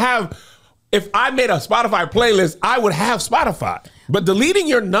not have, if I made a Spotify playlist, I would have Spotify. But deleting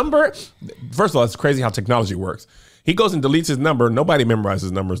your number, first of all, it's crazy how technology works. He goes and deletes his number. Nobody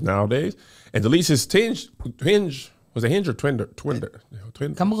memorizes numbers nowadays. And deletes his Hinge. Was it Hinge or Twinder?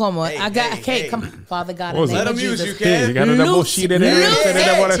 Come on. Come Father God. Let him use you, Ken. You got a double sheet in there.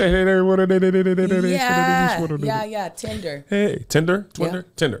 Yeah. Tinder. Hey, Tinder?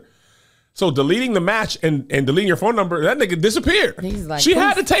 Tinder. So deleting the match and deleting your phone number, that nigga disappeared. He's like, she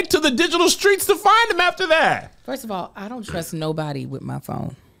had to take to the digital streets to find him after that. First of all, I don't trust nobody with my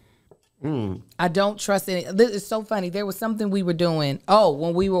phone. I don't trust any. It's so funny. There was something we were doing. Oh,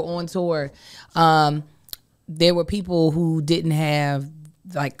 when we were on tour, there were people who didn't have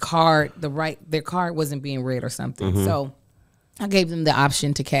like their card wasn't being read or something. So I gave them the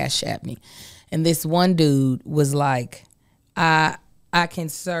option to Cash App me. And this one dude was like, I can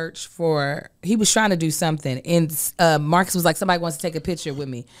search for, he was trying to do something. And Marcus was like, somebody wants to take a picture with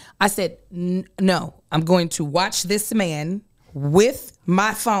me. I said, no, I'm going to watch this man with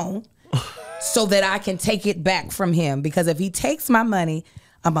my phone so that I can take it back from him. Because if he takes my money,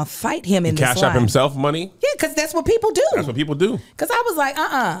 I'm going to fight him in this line. Cash App himself money? Yeah, because that's what people do. That's what people do. Because I was like,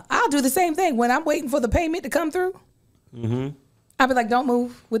 I'll do the same thing. When I'm waiting for the payment to come through, I'll be like, don't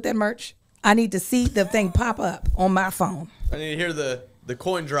move with that merch. I need to see the thing pop up on my phone. I need to hear the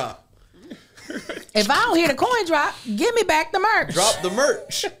coin drop. If I don't hear the coin drop, give me back the merch. Drop the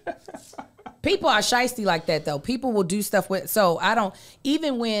merch. People are shiesty like that, though. People will do stuff with, so I don't,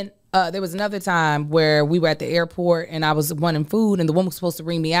 even when, there was another time where we were at the airport and I was wanting food and the woman was supposed to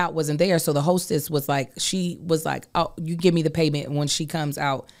ring me out wasn't there. So the hostess was like, oh, you give me the payment. And when she comes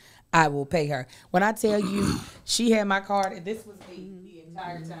out, I will pay her. When I tell you, she had my card and this was me the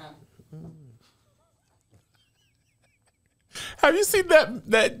entire time. Have you seen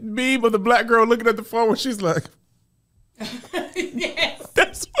that meme of the black girl looking at the phone when she's like, yes.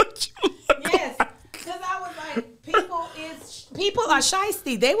 That's what you look Yes. Because I was like, people are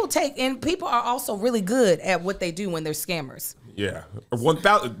shiesty. They will take, and people are also really good at what they do when they're scammers. Yeah.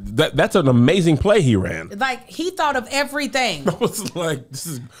 1,000. That's an amazing play he ran. Like, he thought of everything. I was like,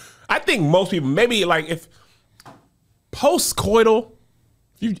 I think most people, maybe like if post-coital,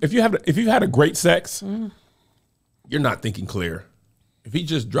 if you had a great sex, you're not thinking clear. If he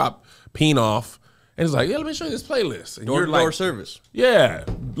just dropped Peen off and it's like, yeah, let me show you this playlist. And you're Door like, service. yeah,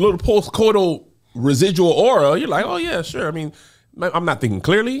 little postcoital residual aura. You're like, oh yeah, sure. I mean, I'm not thinking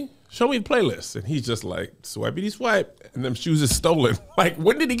clearly. Show me the playlist. And he's just like, swipey swipe. And them shoes is stolen. Like,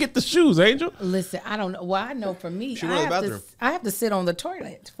 when did he get the shoes, Angel? Listen, I don't know. Well, I know for me, She went to the bathroom. I have to sit on the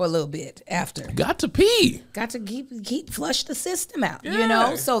toilet for a little bit after. Got to pee. Got to keep flush the system out, you Yeah.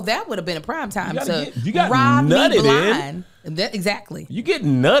 know? So that would have been a prime time You got rob me nutted blind. Exactly. You get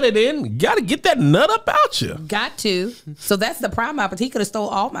nutted in. You got to get that nut up out you. Got to. So that's the prime opportunity. He could have stole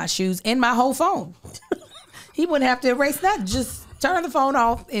all my shoes and my whole phone. He wouldn't have to erase that. Just turn the phone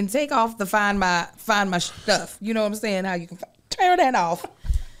off and take off the find my stuff. You know what I'm saying? How you can turn that off.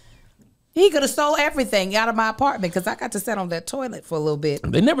 He could have stole everything out of my apartment because I got to sit on that toilet for a little bit.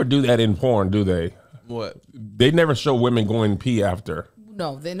 They never do that in porn, do they? What? They never show women going pee after.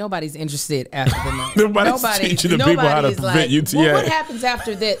 No, nobody's interested after the night. Nobody's teaching the people how to prevent UTI. Well, what happens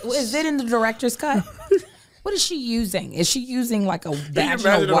after that? Is it in the director's cut? What is she using? Is she using like a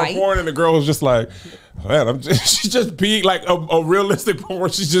vaginal wipe? Porn and the girl was just like, man, she's just peeing like a realistic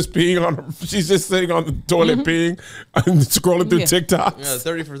porn. She's just peeing on her. She's just sitting on the toilet peeing and scrolling through TikToks. Yeah,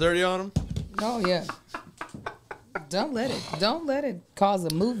 30 for 30 on him. Oh yeah. Don't let it cause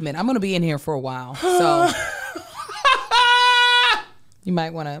a movement. I'm gonna be in here for a while, so you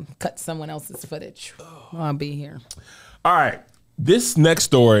might want to cut someone else's footage while I'll be here. All right, this next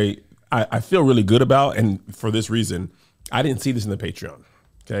story I feel really good about, and for this reason, I didn't see this in the Patreon.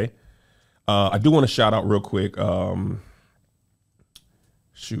 Okay, I do want to shout out real quick.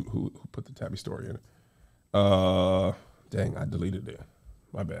 Shoot, who put the Tabi story in? Dang, I deleted it.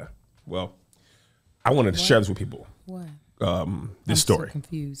 My bad. Well, I wanted to share this with people. What? This story. So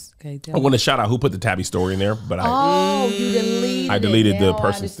confused. Okay, I want to shout out who put the Tabi story in there, but you deleted. I deleted the Now I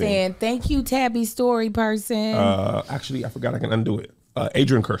person's thing. understand. Thank you, Tabi story person. Actually, I forgot I can undo it.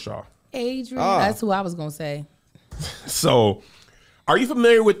 Adrian Kershaw. Adrian, that's who I was gonna say. So, are you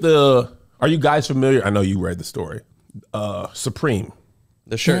familiar with are you guys familiar? I know you read the story. Supreme,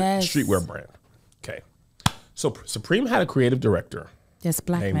 The shirt. Yes. streetwear brand. Okay. So, Supreme had a creative director Yes,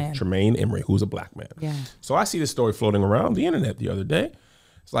 black named man. Tremaine Emery, who's a black man. Yeah. So, I see this story floating around the internet the other day.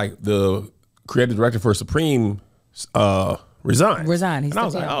 It's like the creative director for Supreme resigned. Resigned. And I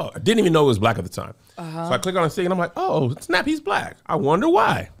was like, oh, I didn't even know it was black at the time. So, I click on the thing and I'm like, oh, snap, he's black. I wonder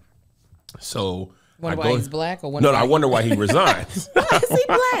why. So, Wonder I why go- he's black, or I wonder why he resigned. why is he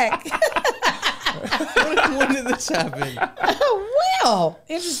black? When did this happen? Well,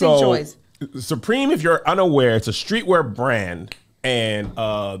 interesting choice. Supreme, if you're unaware, it's a streetwear brand, and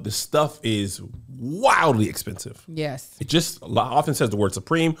the stuff is wildly expensive. Yes. It just often says the word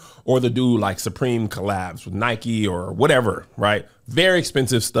Supreme, or they'll do like Supreme collabs with Nike or whatever, right? Very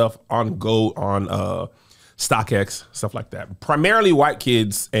expensive stuff on StockX, stuff like that. Primarily white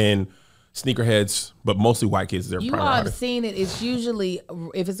kids and sneakerheads, but mostly white kids. They're You all primarily. have seen it. It's usually,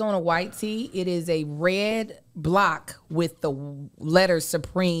 if it's on a white tee, it is a red block with the letter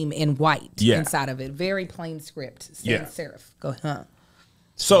Supreme in white inside of it. Very plain script. Sans serif. Go ahead.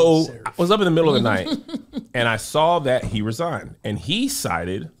 So I was up in the middle of the night and I saw that he resigned, and he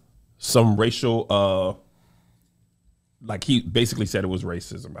cited some racial, like he basically said it was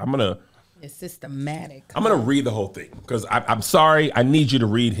racism. It's systematic. I'm going to read the whole thing because I'm sorry. I need you to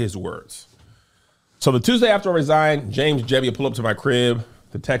read his words. So the Tuesday after I resigned, James Jebbia pulled up to my crib.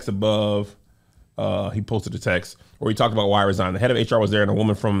 The text above, he posted the text where he talked about why I resigned. The head of HR was there and a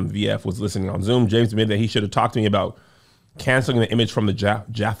woman from VF was listening on Zoom. James admitted that he should have talked to me about canceling the image from the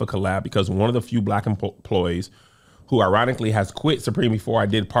Jaffa collab because one of the few black employees who ironically has quit Supreme before I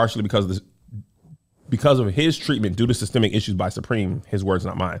did, partially because of his treatment due to systemic issues by Supreme, his words,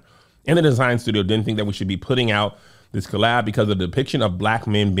 not mine. And the design studio didn't think that we should be putting out this collab because of the depiction of black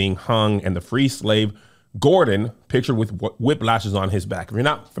men being hung and the free slave Gordon pictured with whiplashes on his back. If you're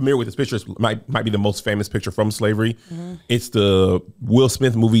not familiar with this picture, it might be the most famous picture from slavery. It's the Will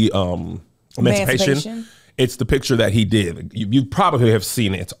Smith movie Emancipation. It's the picture that he did. You probably have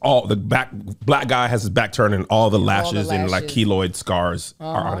seen it. It's all the black guy has his back turned and all the lashes and like keloid scars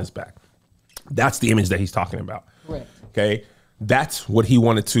are on his back. That's the image that he's talking about. Right. Okay. That's what he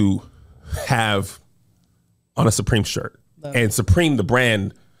wanted to have on a Supreme shirt. And Supreme, the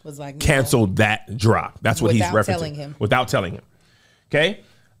brand, was like, canceled that drop. That's what he's referencing. Without telling him. Okay.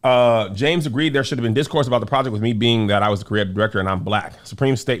 James agreed there should have been discourse about the project with me being that I was the creative director and I'm black.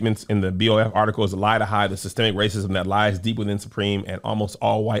 Supreme statements in the BOF article is a lie to hide the systemic racism that lies deep within Supreme and almost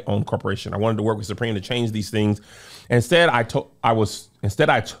all white owned corporation. I wanted to work with Supreme to change these things. Instead, I said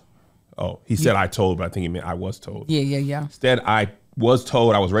I told, but I think he meant I was told. Yeah. Instead, I was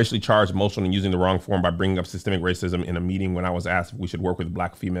told I was racially charged, emotional, and using the wrong form by bringing up systemic racism in a meeting when I was asked if we should work with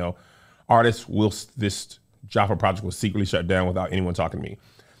black female artists. Will this Jaffa project was secretly shut down without anyone talking to me.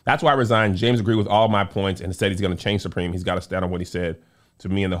 That's why I resigned. James agreed with all my points and said he's going to change Supreme. He's got to stand on what he said to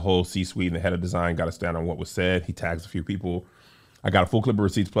me, and the whole C-suite and the head of design got to stand on what was said. He tags a few people. I got a full clip of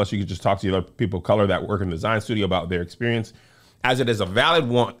receipts. Plus, you can just talk to the other people of color that work in the design studio about their experience. As it is a valid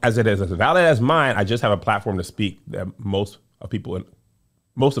one, as it is as valid as mine, I just have a platform to speak that most of people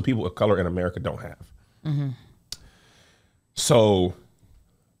of color in America don't have. So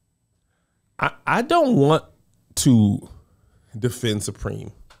I don't want to defend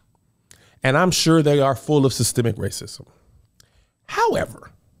Supreme, and I'm sure they are full of systemic racism.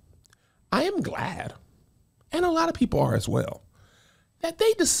 However, I am glad, and a lot of people are as well, that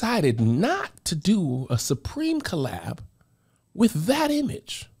they decided not to do a Supreme collab with that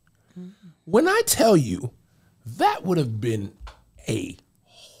image. When I tell you that would have been a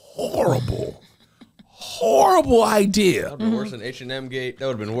horrible, horrible idea. That would have been worse than H&M Gate. That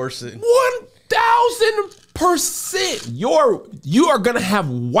would have been worse than 1000%. You are gonna have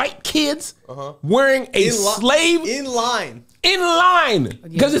white kids wearing a slave in line.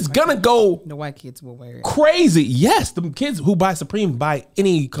 Because it's gonna go The white kids will wear it. crazy. Yes, the kids who buy Supreme buy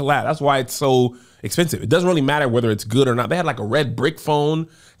any collab. That's why it's so expensive. It doesn't really matter whether it's good or not. They had like a red brick phone,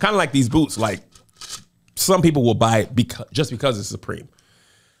 kind of like these boots. Like some people will buy it just because it's Supreme.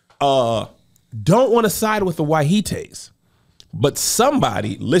 Don't want to side with the Wahites, but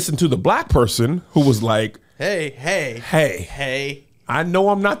somebody listened to the black person who was like, hey, I know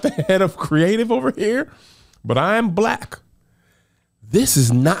I'm not the head of creative over here, but I'm black. This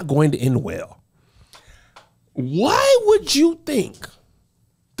is not going to end well. Why would you think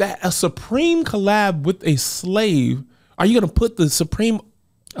that a Supreme collab with a slave, are you going to put the Supreme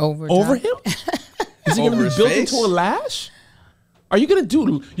over him? Is he going to be built into a lash? Are you going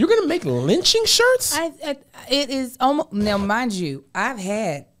to make lynching shirts? It is almost, now mind you, I've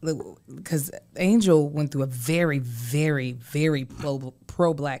had, because Angel went through a very, very, very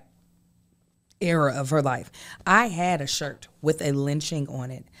pro-black era of her life. I had a shirt with a lynching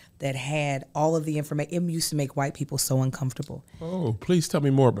on it that had all of the information. It used to make white people so uncomfortable. Oh, please tell me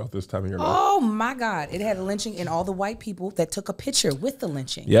more about this time in your life. Oh my God. It had a lynching and all the white people that took a picture with the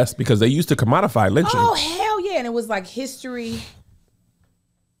lynching. Yes, because they used to commodify lynching. Oh, hell yeah. And it was like history.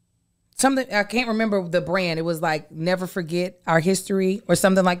 Something, I can't remember the brand. It was like Never Forget Our History or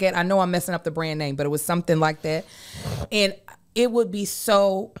something like that. I know I'm messing up the brand name, but it was something like that. And it would be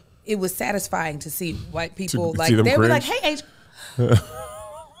so, it was satisfying to see white people like, they were like, hey, Angel.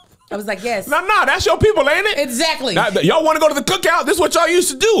 I was like, yes. No, that's your people, ain't it? Exactly. Y'all want to go to the cookout? This is what y'all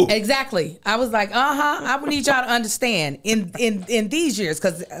used to do. Exactly. I was like, I would need y'all to understand in these years,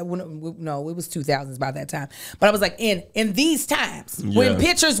 because no, it was 2000s by that time. But I was like, in these times when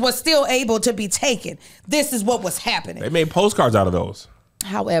pictures were still able to be taken, this is what was happening. They made postcards out of those.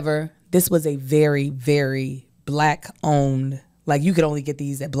 However, this was a very, very black owned. Like you could only get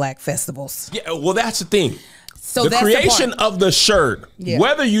these at black festivals. Yeah, well, that's the thing. So the creation of the shirt,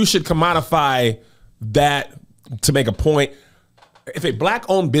 whether you should commodify that to make a point, if a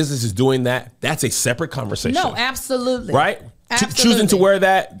black-owned business is doing that, that's a separate conversation. No, absolutely. Right? Absolutely. Choosing to wear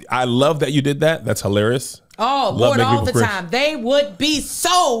that, I love that you did that. That's hilarious. Oh, Lord, all the time. They would be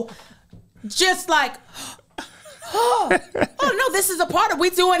so just like, oh no, this is a part of,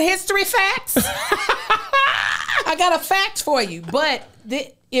 we doing history facts. I got a fact for you. But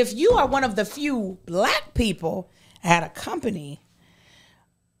if you are one of the few black people at a company,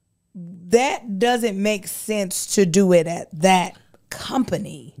 that doesn't make sense to do it at that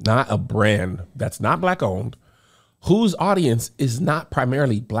company. Not a brand that's not black owned, whose audience is not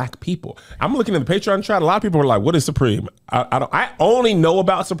primarily black people. I'm looking at the Patreon chat. A lot of people are like, what is Supreme? I only know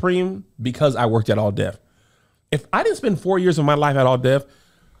about Supreme because I worked at All Def. If I didn't spend 4 years of my life at All Def,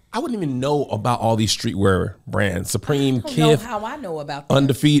 I wouldn't even know about all these streetwear brands. Supreme, Kith. I don't know how I know about that.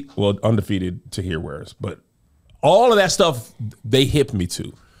 Undefeated to hear wears. But all of that stuff, they hip me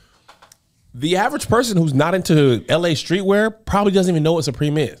to. The average person who's not into LA streetwear probably doesn't even know what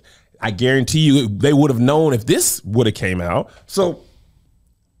Supreme is. I guarantee you they would have known if this would have came out. So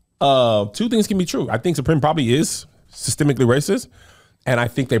two things can be true. I think Supreme probably is systemically racist. And I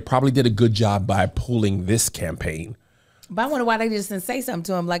think they probably did a good job by pulling this campaign. But I wonder why they just didn't say something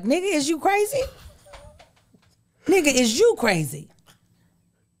to him like, nigga, is you crazy? Nigga, is you crazy?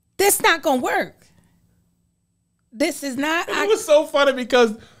 This not gonna work. This is not. It was so funny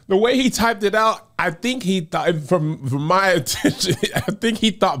because the way he typed it out, I think he thought, from my attention, I think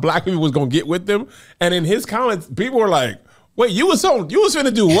he thought black people was gonna get with them. And in his comments, people were like, wait, you was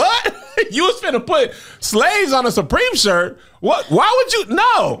finna do what? You was finna put slaves on a Supreme shirt. What? Why would you?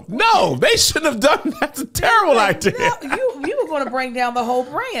 No, they shouldn't have done that. That's a terrible idea. No, you were going to bring down the whole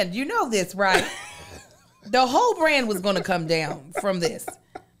brand. You know this, right? The whole brand was going to come down from this.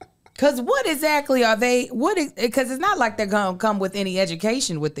 Because what exactly are they? Because it's not like they're going to come with any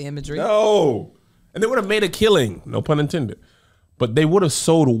education with the imagery. No. And they would have made a killing, no pun intended. But they would have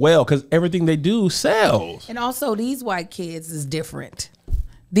sold well because everything they do sells. And also, these white kids is different.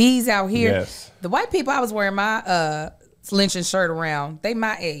 These out here, Yes. the white people I was wearing my lynching shirt around, they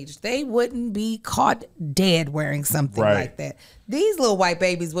my age. They wouldn't be caught dead wearing something Right. like that. These little white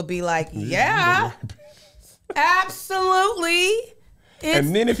babies would be like, yeah, absolutely.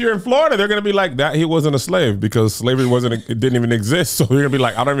 And then if you're in Florida, they're gonna be like that. He wasn't a slave because slavery it didn't even exist. So they're gonna be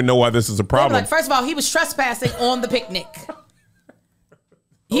like, I don't even know why this is a problem. Like, first of all, he was trespassing on the picnic.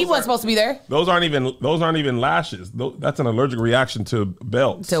 He wasn't supposed to be there. Those aren't even lashes. That's an allergic reaction to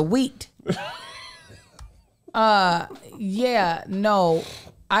belts. To wheat. Yeah, no.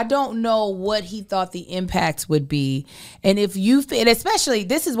 I don't know what he thought the impacts would be. And if you and especially,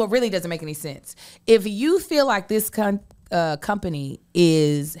 this is what really doesn't make any sense. If you feel like this company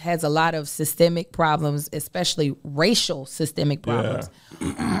has a lot of systemic problems, especially racial systemic problems,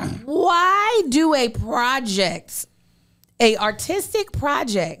 why do a artistic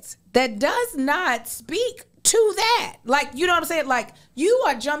project that does not speak to that? Like, you know what I'm saying? Like, you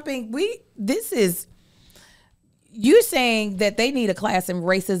are jumping, you're saying that they need a class in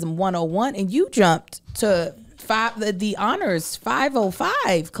racism 101 and you jumped to the honors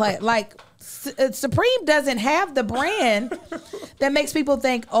 505 class. Like, Supreme doesn't have the brand that makes people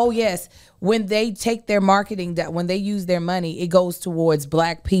think, oh yes, when they take their marketing, that when they use their money, it goes towards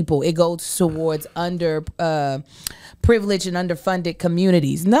black people. It goes towards privileged and underfunded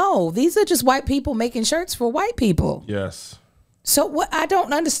communities. No, these are just white people making shirts for white people. Yes. So what? I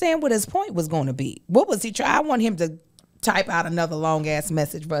don't understand what his point was going to be. What was he trying? I want him to type out another long ass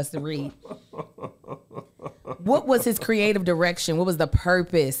message for us to read. What was his creative direction? What was the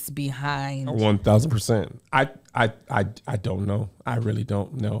purpose behind? 1000%. I don't know. I really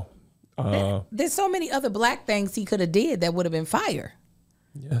don't know. There's so many other black things he could have did that would have been fire.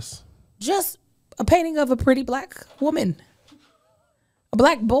 Yes. Just a painting of a pretty black woman, a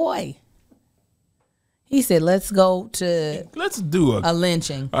black boy. He said, let's do a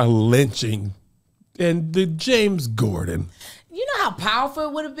lynching. A lynching. And the James Gordon. You know how powerful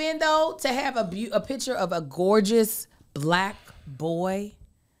it would have been, though, to have a picture of a gorgeous black boy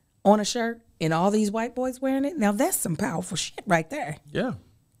on a shirt and all these white boys wearing it? Now, that's some powerful shit right there. Yeah.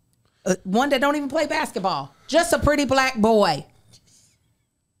 One that don't even play basketball. Just a pretty black boy.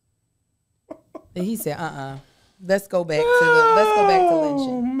 And he said, let's go back to lynching.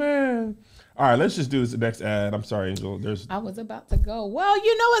 Oh, man. All right, let's just do this next ad. I'm sorry, Angel. I was about to go. Well,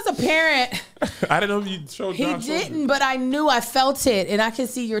 you know, as a parent, I didn't know if you showed. He didn't, but I felt it, and I can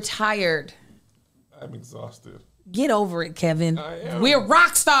see you're tired. I'm exhausted. Get over it, Kevin. I am. We're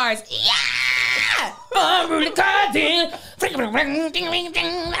rock stars. Yeah.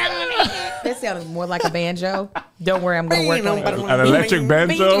 That sounded more like a banjo. Don't worry, I'm going to work on it. An electric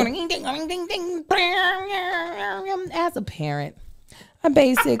banjo. As a parent, I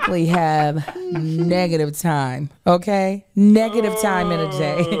basically have negative time, okay? Negative time in a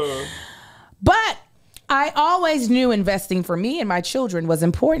day. But I always knew investing for me and my children was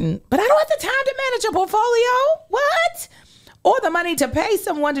important, but I don't have the time to manage a portfolio. What? Or the money to pay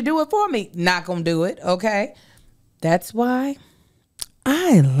someone to do it for me. Not gonna do it, okay? That's why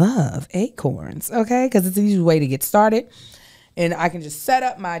I love Acorns, okay? Because it's an easy way to get started. And I can just set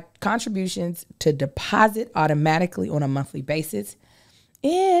up my contributions to deposit automatically on a monthly basis.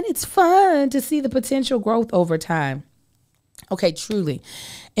 And it's fun to see the potential growth over time. Okay, truly,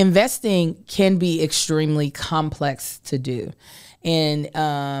 investing can be extremely complex to do. And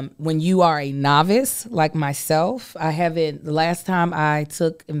when you are a novice like myself, the last time I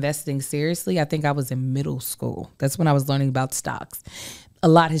took investing seriously, I think I was in middle school. That's when I was learning about stocks. A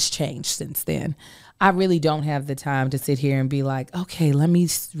lot has changed since then. I really don't have the time to sit here and be like, okay, let me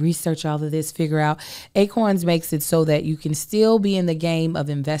research all of this, figure out. Acorns makes it so that you can still be in the game of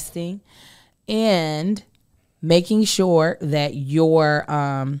investing and making sure that your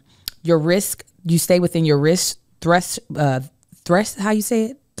risk, you stay within your risk how you say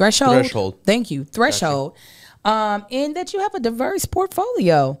it? Threshold. Thank you. Threshold. And that you have a diverse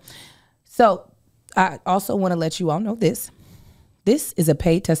portfolio. So I also want to let you all know this. This is a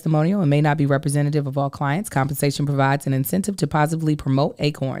paid testimonial and may not be representative of all clients. Compensation provides an incentive to positively promote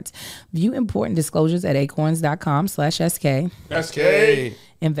Acorns. View important disclosures at acorns.com/SK. SK.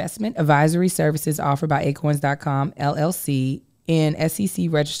 Investment advisory services offered by acorns.com, LLC, and SEC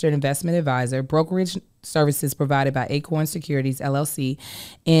registered investment advisor. Brokerage services provided by Acorn Securities LLC,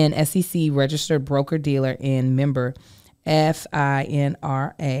 and SEC registered broker dealer and member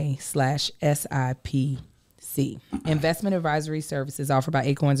FINRA/SIPC. Investment advisory services offered by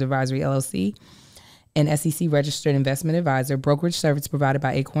Acorns Advisory LLC, an SEC registered investment advisor. Brokerage service provided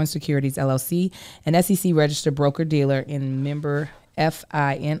by Acorn Securities LLC, an SEC registered broker dealer and member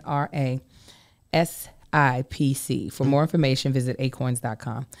FINRA/SIPC. For more information, visit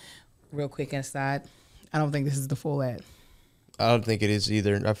acorns.com. Real quick aside, I don't think this is the full ad. I don't think it is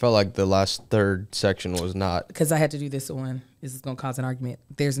either. I felt like the last third section was not. Because I had to do this one. This is going to cause an argument.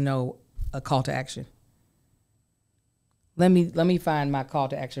 There's no call to action. Let me find my call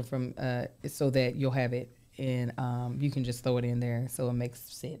to action from so that you'll have it, and you can just throw it in there so it makes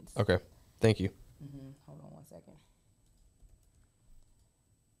sense. Okay. Thank you. Hold on 1 second.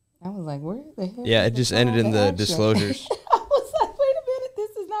 I was like, where the hell? Yeah, it just ended in the disclosures. I was like, wait a minute,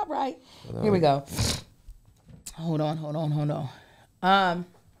 this is not right. Here we go. Hold on.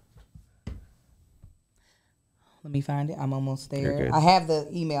 Let me find it. I'm almost there. I have the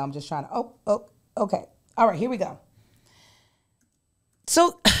email. I'm just trying to. Okay. All right, here we go.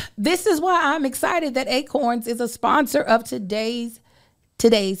 So this is why I'm excited that Acorns is a sponsor of today's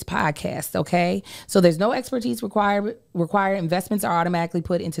podcast, okay? So there's no expertise required. Investments are automatically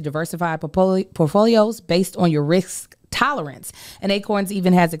put into diversified portfolios based on your risk tolerance. And Acorns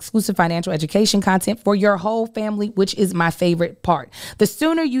even has exclusive financial education content for your whole family, which is my favorite part. The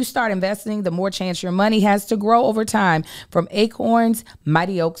sooner you start investing, the more chance your money has to grow over time. From Acorns,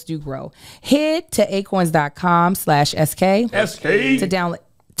 mighty oaks do grow. Head to acorns.com/SK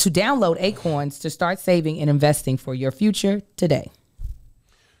to download Acorns to start saving and investing for your future today.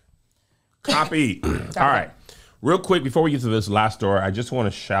 Copy. All right. Real quick, before we get to this last story, I just want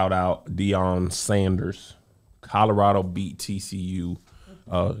to shout out Deion Sanders. Colorado beat TCU.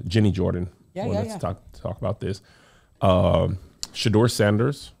 Jenny Jordan. Let's talk about this. Shador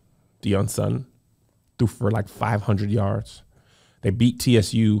Sanders, Deion's son, threw for like 500 yards. They beat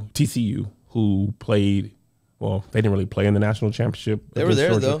TCU, who played. Well, they didn't really play in the national championship. They were there,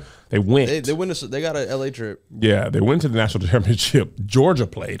 Georgia. though. They went. They got an LA trip. Yeah, they went to the national championship. Georgia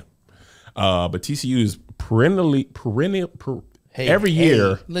played. But TCU is perennial. Every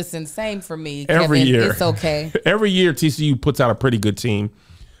year. Listen, same for me. Every Kevin, year. It's okay. Every year, TCU puts out a pretty good team.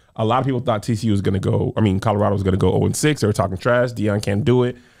 A lot of people thought TCU was going to go, Colorado was going to go 0-6. They were talking trash. Deion can't do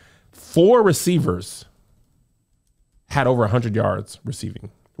it. 4 receivers had over 100 yards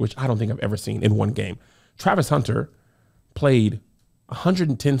receiving, which I don't think I've ever seen in one game. Travis Hunter played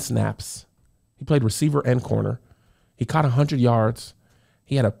 110 snaps. He played receiver and corner. He caught 100 yards.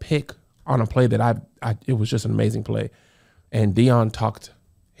 He had a pick on a play that it was just an amazing play. And Deion talked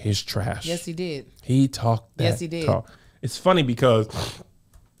his trash. Yes, he did. He talked that Yes, he did. talk. It's funny because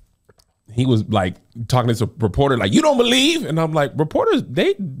he was like talking to this reporter, like, you don't believe? And I'm like, reporters,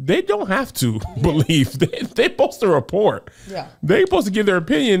 they don't have to believe. They're supposed to report. Yeah. They're supposed to give their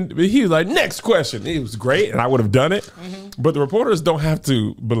opinion. But he was like, next question. It was great, and I would have done it. But the reporters don't have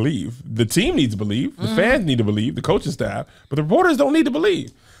to believe. The team needs to believe. The fans need to believe. The coaching staff. But the reporters don't need to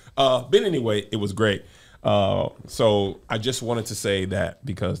believe. But anyway, it was great. So I just wanted to say that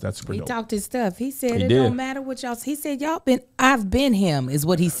because that's super dope. He talked his stuff. He said it don't matter what y'all. He said I've been him is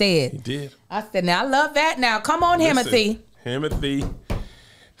what he said. He did. I said now I love that. Now come on, Himothy. Himothy,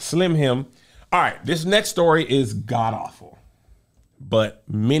 Slim him. All right, this next story is god awful, but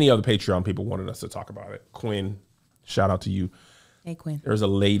many other Patreon people wanted us to talk about it. Quinn, shout out to you. Hey Quinn. There's a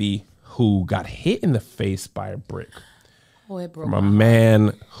lady who got hit in the face by a brick It broke from a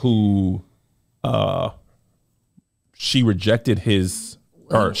man who. She rejected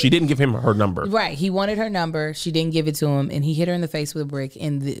she didn't give him her number. Right. He wanted her number. She didn't give it to him, and he hit her in the face with a brick.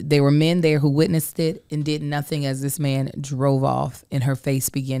 And there were men there who witnessed it and did nothing as this man drove off, and her face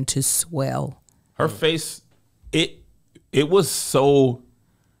began to swell. Her face, it was so.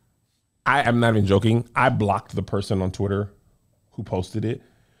 I'm not even joking. I blocked the person on Twitter who posted it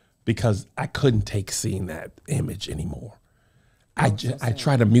because I couldn't take seeing that image anymore. I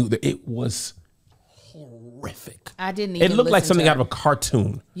tried to mute it was horrific. I didn't even. It looked like something out of a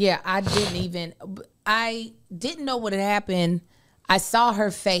cartoon. Yeah, I didn't know what had happened. I saw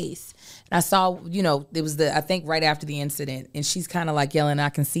her face, and I saw, it was I think right after the incident, and she's kind of like yelling. I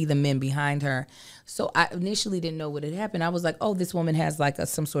can see the men behind her. So I initially didn't know what had happened. I was like, oh, this woman has like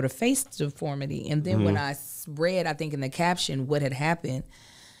some sort of face deformity. And then when I read, I think in the caption, what had happened,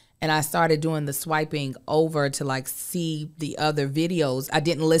 and I started doing the swiping over to like see the other videos. I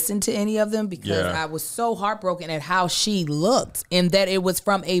didn't listen to any of them because I was so heartbroken at how she looked, and that it was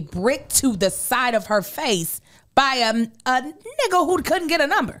from a brick to the side of her face, by a nigga who couldn't get a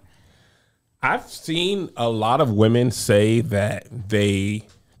number. I've seen a lot of women say that they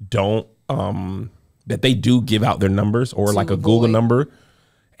don't, that they do give out their numbers or like a Google number,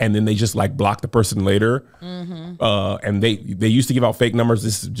 and then they just like block the person later. And they used to give out fake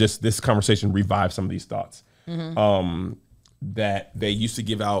numbers. This conversation revived some of these thoughts. That they used to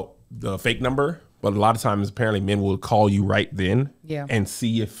give out the fake number, but a lot of times apparently men will call you right then and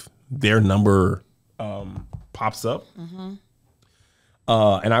see if their number pops up. And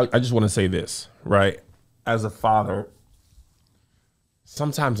I just want to say this, right? As a father,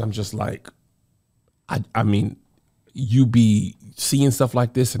 sometimes I'm just like, I mean, you be seeing stuff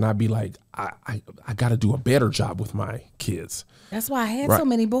like this and I'd be like, I got to do a better job with my kids. That's why I had so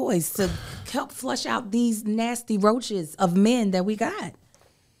many boys to help flush out these nasty roaches of men that we got.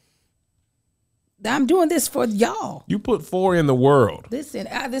 I'm doing this for y'all. You put 4 in the world. Listen,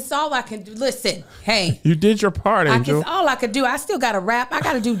 this is all I can do. Listen, hey. You did your part, Angel. That's all I could do. I still got to rap. I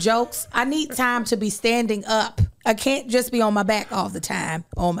got to do jokes. I need time to be standing up. I can't just be on my back all the time,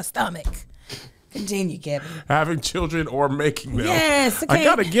 on my stomach. Continue, Kevin. Having children or making them. Yes. I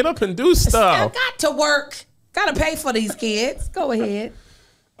got to get up and do stuff. I got to work. Got to pay for these kids. Go ahead.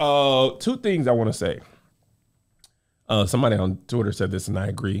 2 things I want to say. Somebody on Twitter said this and I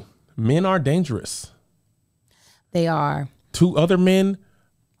agree. Men are dangerous. They are. To other men,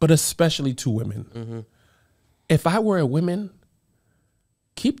 but especially to women. If I were a woman,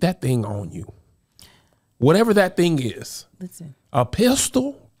 keep that thing on you. Whatever that thing is. Listen. A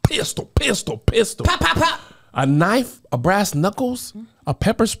pistol. Pop, pop, pop. A knife, a brass knuckles, a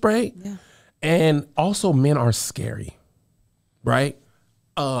pepper spray. Yeah. And also men are scary, right?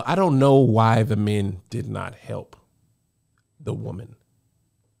 I don't know why the men did not help the woman.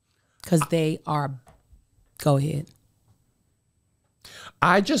 Because they are, go ahead.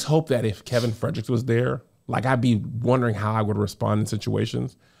 I just hope that if Kevin Fredericks was there, like I'd be wondering how I would respond in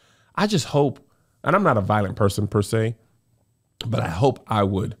situations. I just hope, and I'm not a violent person per se, but I hope I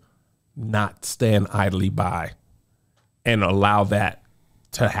would not stand idly by and allow that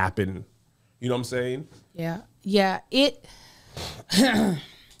to happen. You know what I'm saying? Yeah. Yeah.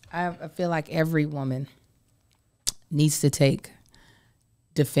 I feel like every woman needs to take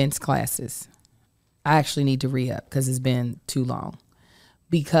defense classes. I actually need to re-up because it's been too long.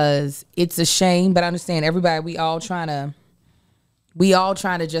 Because it's a shame, but I understand everybody, we all trying to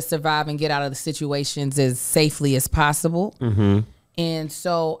just survive and get out of the situations as safely as possible. And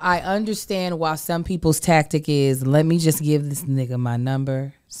so I understand why some people's tactic is, let me just give this nigga my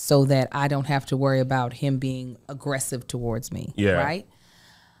number so that I don't have to worry about him being aggressive towards me. Yeah. Right?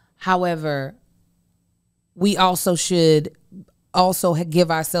 However, we also should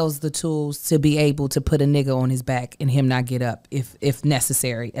give ourselves the tools to be able to put a nigga on his back and him not get up if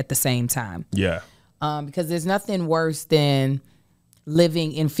necessary at the same time. Yeah. Because there's nothing worse than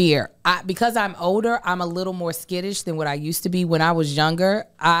living in fear. Because I'm older, I'm a little more skittish than what I used to be. When I was younger,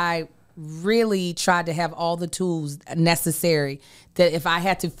 I really tried to have all the tools necessary that if I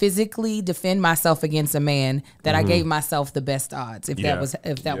had to physically defend myself against a man, that I gave myself the best odds if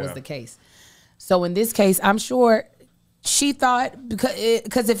that was the case. So in this case, I'm sure she thought,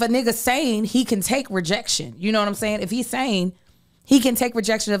 because if a nigga's sane, he can take rejection. You know what I'm saying? If he's sane, he can take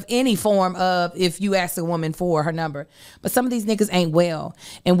rejection of any form of if you ask a woman for her number. But some of these niggas ain't well.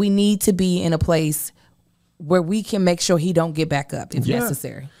 And we need to be in a place where we can make sure he don't get back up if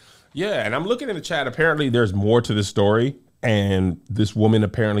necessary. Yeah, and I'm looking in the chat. Apparently there's more to this story. And this woman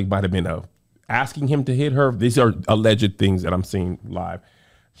apparently might have been asking him to hit her. These are alleged things that I'm seeing live.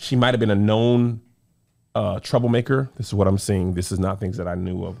 She might have been a known troublemaker. This is what I'm seeing. This is not things that I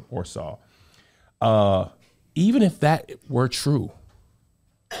knew of or saw. Even if that were true,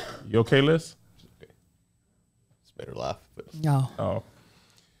 you okay, Liz? It's better laugh. But. No.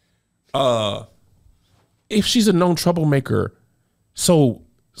 If she's a known troublemaker, so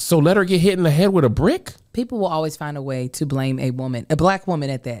let her get hit in the head with a brick? People will always find a way to blame a woman, a black woman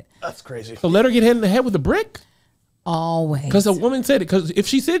at that. That's crazy. So let her get hit in the head with a brick? Always. Because a woman said it. Because if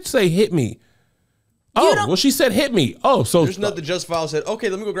she said, say, hit me. She said hit me. Oh, so there's nothing justifiable. Said, okay,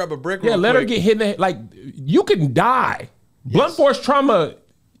 let me go grab a brick. Yeah, let her get hit in the head. Like, you can die. Yes. Blunt force trauma,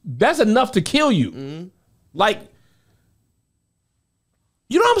 that's enough to kill you. Like,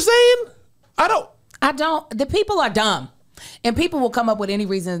 you know what I'm saying? I don't. The people are dumb. And people will come up with any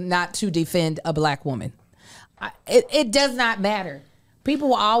reason not to defend a black woman. It does not matter. People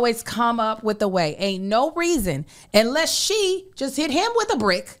will always come up with a way. Ain't no reason unless she just hit him with a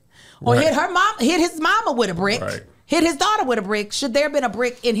brick or hit his mama with a brick, hit his daughter with a brick. Should there have been a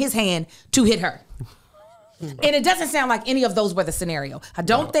brick in his hand to hit her? And it doesn't sound like any of those were the scenario. I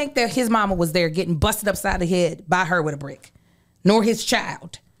don't think that his mama was there getting busted upside the head by her with a brick, nor his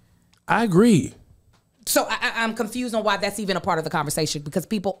child. I agree. So I'm confused on why that's even a part of the conversation, because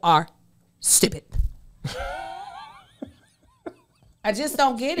people are stupid. I just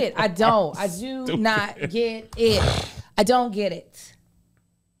don't get it. I do not get it. I don't get it.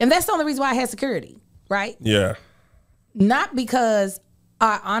 And that's the only reason why I had security, right? Yeah. Not because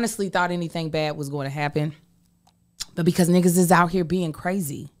I honestly thought anything bad was going to happen, but because niggas is out here being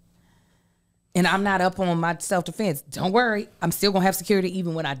crazy. And I'm not up on my self-defense. Don't worry. I'm still going to have security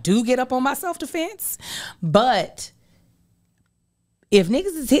even when I do get up on my self-defense. But if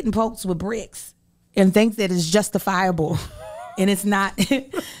niggas is hitting folks with bricks and think that it's justifiable and it's not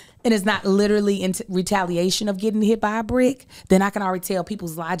and it's not literally in retaliation of getting hit by a brick, then I can already tell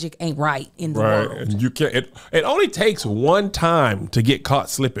people's logic ain't right in the world. And you can't. It only takes one time to get caught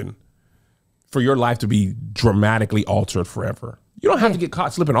slipping for your life to be dramatically altered forever. You don't have to get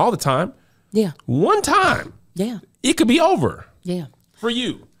caught slipping all the time. Yeah. One time. Yeah. It could be over. Yeah. For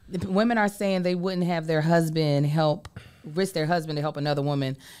you. Women are saying they wouldn't have their husband risk their husband to help another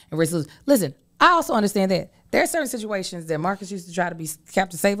woman and risk lose. Listen, I also understand that. There are certain situations that Marcus used to try to be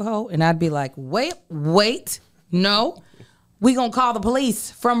Captain Save-A-Ho, and I'd be like, wait, no. We gonna call the police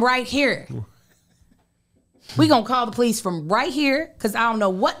from right here. We gonna call the police from right here, because I don't know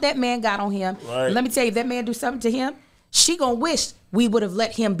what that man got on him. Right. Let me tell you, if that man do something to him, she gonna wish we would have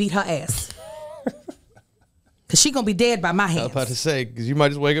let him beat her ass. Because she gonna be dead by my hands. I was about to say, because you might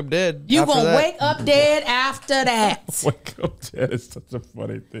just wake up dead. You gonna wake up dead after that. Wake up dead is such a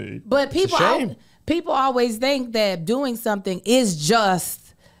funny thing. But people always think that doing something is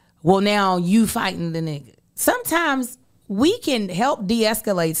just, well, now you fighting the nigga. Sometimes we can help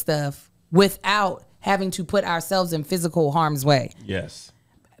de-escalate stuff without having to put ourselves in physical harm's way. Yes.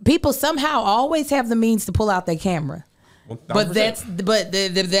 People somehow always have the means to pull out their camera. 100%. But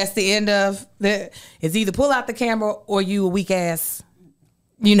that's the end of the. It's either pull out the camera or you a weak ass,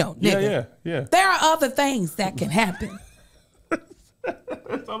 nigga. Yeah. There are other things that can happen.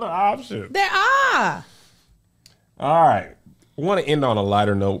 There's other options. There are. All right. I want to end on a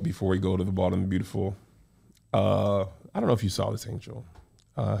lighter note before we go to the Bald and the Beautiful. I don't know if you saw this, Angel.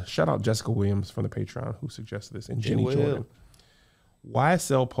 Shout out Jessica Williams from the Patreon who suggested this, and Jenny Jordan.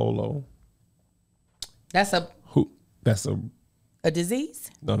 YSL Polo. That's a disease?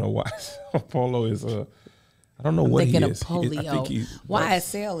 No, YSL Polo is a. I don't know what he is. Polio. I think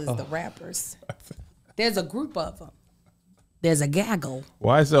YSL is the rappers. There's a group of them. There's a gaggle.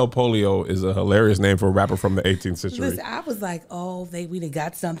 YSL Polio is a hilarious name for a rapper from the 18th century. Listen, I was like, we done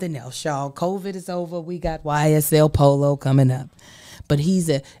got something else, y'all. COVID is over. We got YSL Polo coming up. But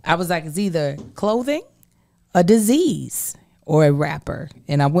I was like, it's either clothing, a disease, or a rapper.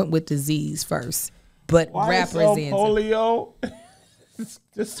 And I went with disease first. But rappers in Polio.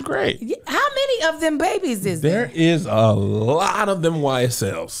 It's great. How many of them babies is there? There is a lot of them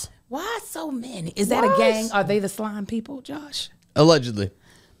YSLs. Why so many? Is that a gang? Are they the slime people, Josh? Allegedly.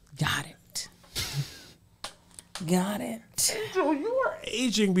 Got it. Got it. Angel, you are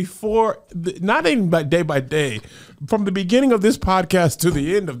aging not even day by day, from the beginning of this podcast to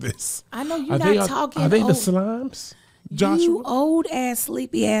the end of this. I know you're not talking. Are they the slimes? Joshua? You old ass,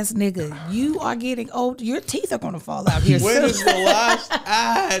 sleepy ass nigga. You are getting old. Your teeth are gonna fall out here soon. When is the last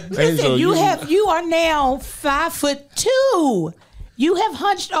ad? Listen, you are now 5'2". You have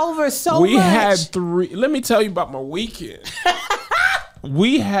hunched over so much. We had 3. Let me tell you about my weekend.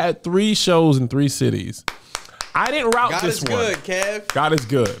 We had 3 shows in 3 cities. I didn't route this one. God is good, Kev. God is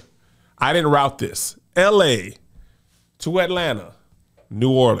good. I didn't route this. LA to Atlanta,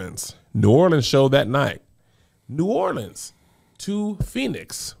 New Orleans. New Orleans show that night. New Orleans to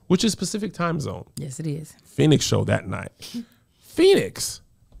Phoenix, which is Pacific time zone. Yes, it is. Phoenix show that night. Phoenix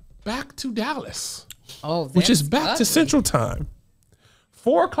back to Dallas. Which is back to Central Time.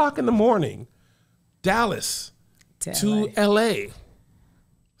 4 o'clock in the morning, Dallas to LA.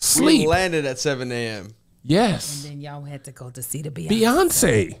 Sleep. We landed at 7 a.m. Yes. And then y'all had to go to see the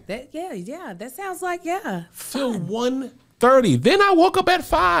Beyonce. Beyonce. That sounds like, till 1:30. Then I woke up at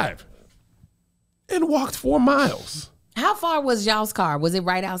 5 and walked 4 miles. How far was y'all's car? Was it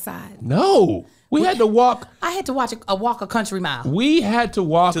right outside? No. We had to walk. I had to walk a country mile. We had to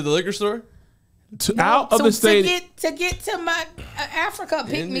walk to the liquor store? out of the state. To get to my Africa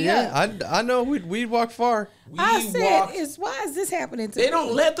picked me up. I know we'd walk far. I said, why is this happening to me? They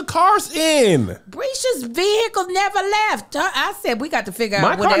don't let the cars in. Brisha's vehicle never left. I said, we got to figure out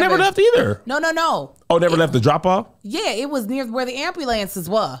My car never left either. No. Oh, never left the drop off? Yeah, it was near where the ambulances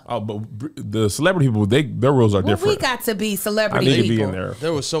were. Oh, but the celebrity people, their rules are different. We got to be celebrity I need people. to be in there.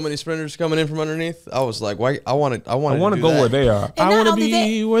 There was so many sprinters coming in from underneath. I was like, why? I want to I want to go where they are. And I want to only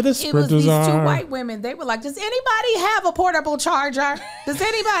be where the sprinters It was these are. two white women. They were like, does anybody have a portable charger? Does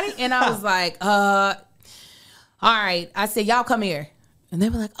anybody? And I was like, all right. I said, y'all come here. And they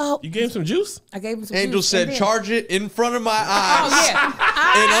were like, oh. You gave him some juice? I gave him some Angel juice. said, charge it in front of my eyes. Oh, yeah.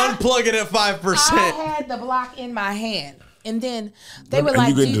 And unplug it at 5%. I had the block in my hand. And then they were And like,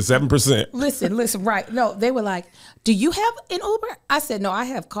 you getting to 7%. Listen, right. No, they were like, do you have an Uber? I said, no, I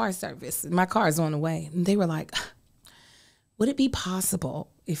have car service. My car is on the way. And they were like, would it be possible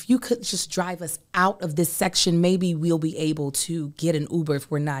if you could just drive us out of this section? Maybe we'll be able to get an Uber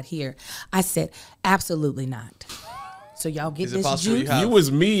if we're not here. I said, absolutely not. So y'all get this juice. You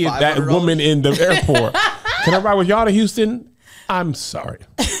was me and that woman in the airport. Can I ride with y'all to Houston? I'm sorry.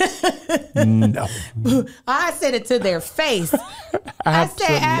 No. I said it to their face. I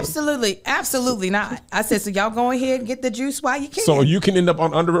said, absolutely not. I said, so y'all go ahead and get the juice while you can. So you can end up on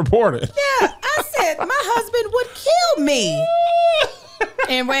underreported. Yeah, I said, my husband would kill me.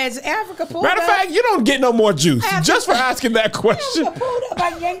 And whereas Africa pulled Matter of fact, you don't get no more juice just for asking that question.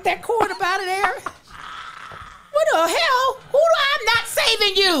 I yanked that cord up out of there. What the hell? I'm not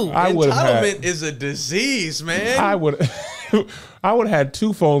saving you. Entitlement is a disease, man. I would have had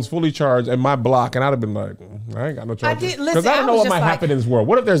 2 phones fully charged in my block, and I'd have been like, I ain't got no charge. Because I don't know what might happen in this world.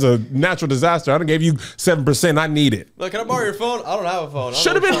 What if there's a natural disaster? I done gave you 7%. I need it. Look, can I borrow your phone? I don't have a phone.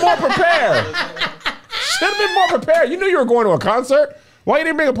 Should have been more prepared. Should have been more prepared. You knew you were going to a concert. Why you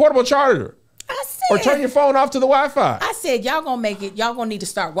didn't bring a portable charger? I said. Or turn your phone off to the Wi-Fi. I said, y'all gonna make it. Y'all gonna need to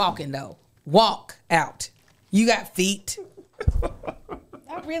start walking, though. Walk out. You got feet.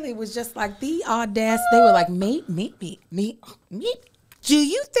 I really was just like, the audacity. They were like, me. Do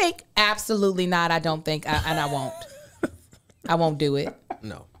you think? Absolutely not. I don't think. And I won't. I won't do it.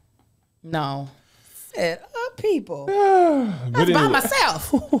 No. Said, people. That's by myself.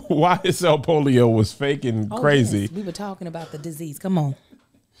 YSL Polio was faking crazy. Yes. We were talking about the disease. Come on.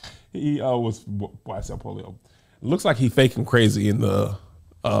 He was YSL Polio. Looks like he faking crazy in the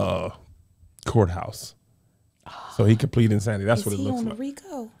courthouse. So he could plead insanity. That's what it looks like.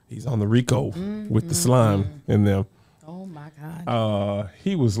 Rico? He's on the Rico with the slime in them. Oh my God.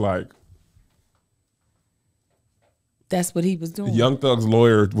 He was like, that's what he was doing. Young Thug's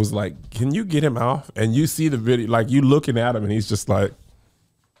lawyer was like, can you get him off? And you see the video, like you looking at him and he's just like,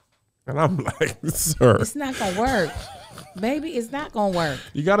 and I'm like, sir. It's not going to work. Baby, it's not going to work.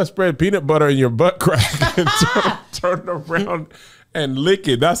 You got to spread peanut butter in your butt crack and turn it around and lick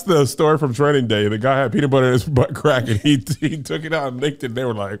it. That's the story from Training Day. The guy had peanut butter in his butt crack and he took it out and licked it. And they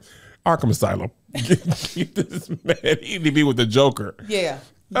were like, Arkham Asylum. Keep this man. He need to be with the Joker. Yeah.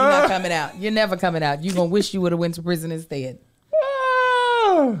 You're not coming out. You're never coming out. You're going to wish you would have went to prison instead.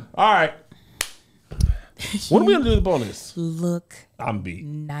 All right. What are we going to do with the bonus? Look. I'm beat.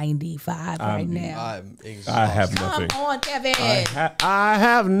 95 right now. I'm exhausted. I have nothing. Come on, Kevin. I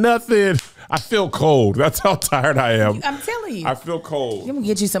have nothing. I feel cold. That's how tired I am. I'm telling you. I feel cold. I'm going to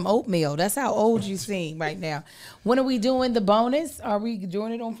get you some oatmeal. That's how old you seem right now. When are we doing the bonus? Are we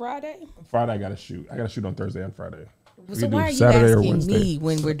doing it on Friday? Friday, I got to shoot. I got to shoot on Thursday and Friday. So why are you asking me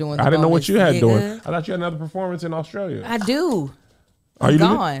when we're doing the bonus? I didn't know what you had doing. I thought you had another performance in Australia. I do. Are you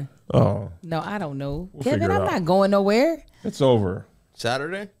gone? Oh. No, I don't know. We'll Kevin, I'm not going nowhere. It's over.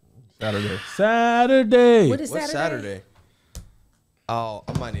 Saturday? Saturday. What is What's Saturday? Oh,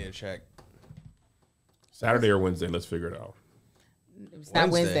 I might need to check. Saturday or Wednesday? Let's figure it out. It's not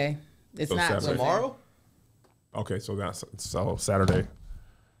Wednesday. It's So not Saturday. Tomorrow? Okay, so Saturday.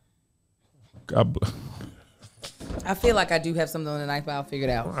 God bless. I feel like I do have something on the night, but I'll figure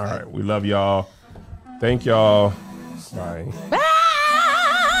it out. All right. We love y'all. Thank y'all. Bye. Bye.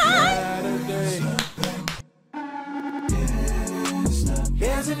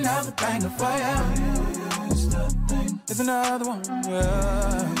 Here's another banger for ya. Here's another one.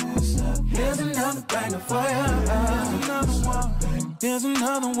 Yeah. Here's another banger for ya. Here's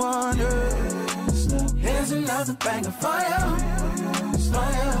another one. Yeah. Here's another banger for ya.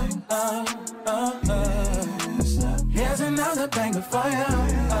 Here's another banger for ya.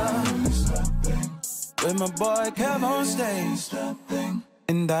 With my boy Kev on stage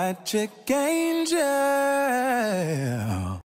and that chick Angel.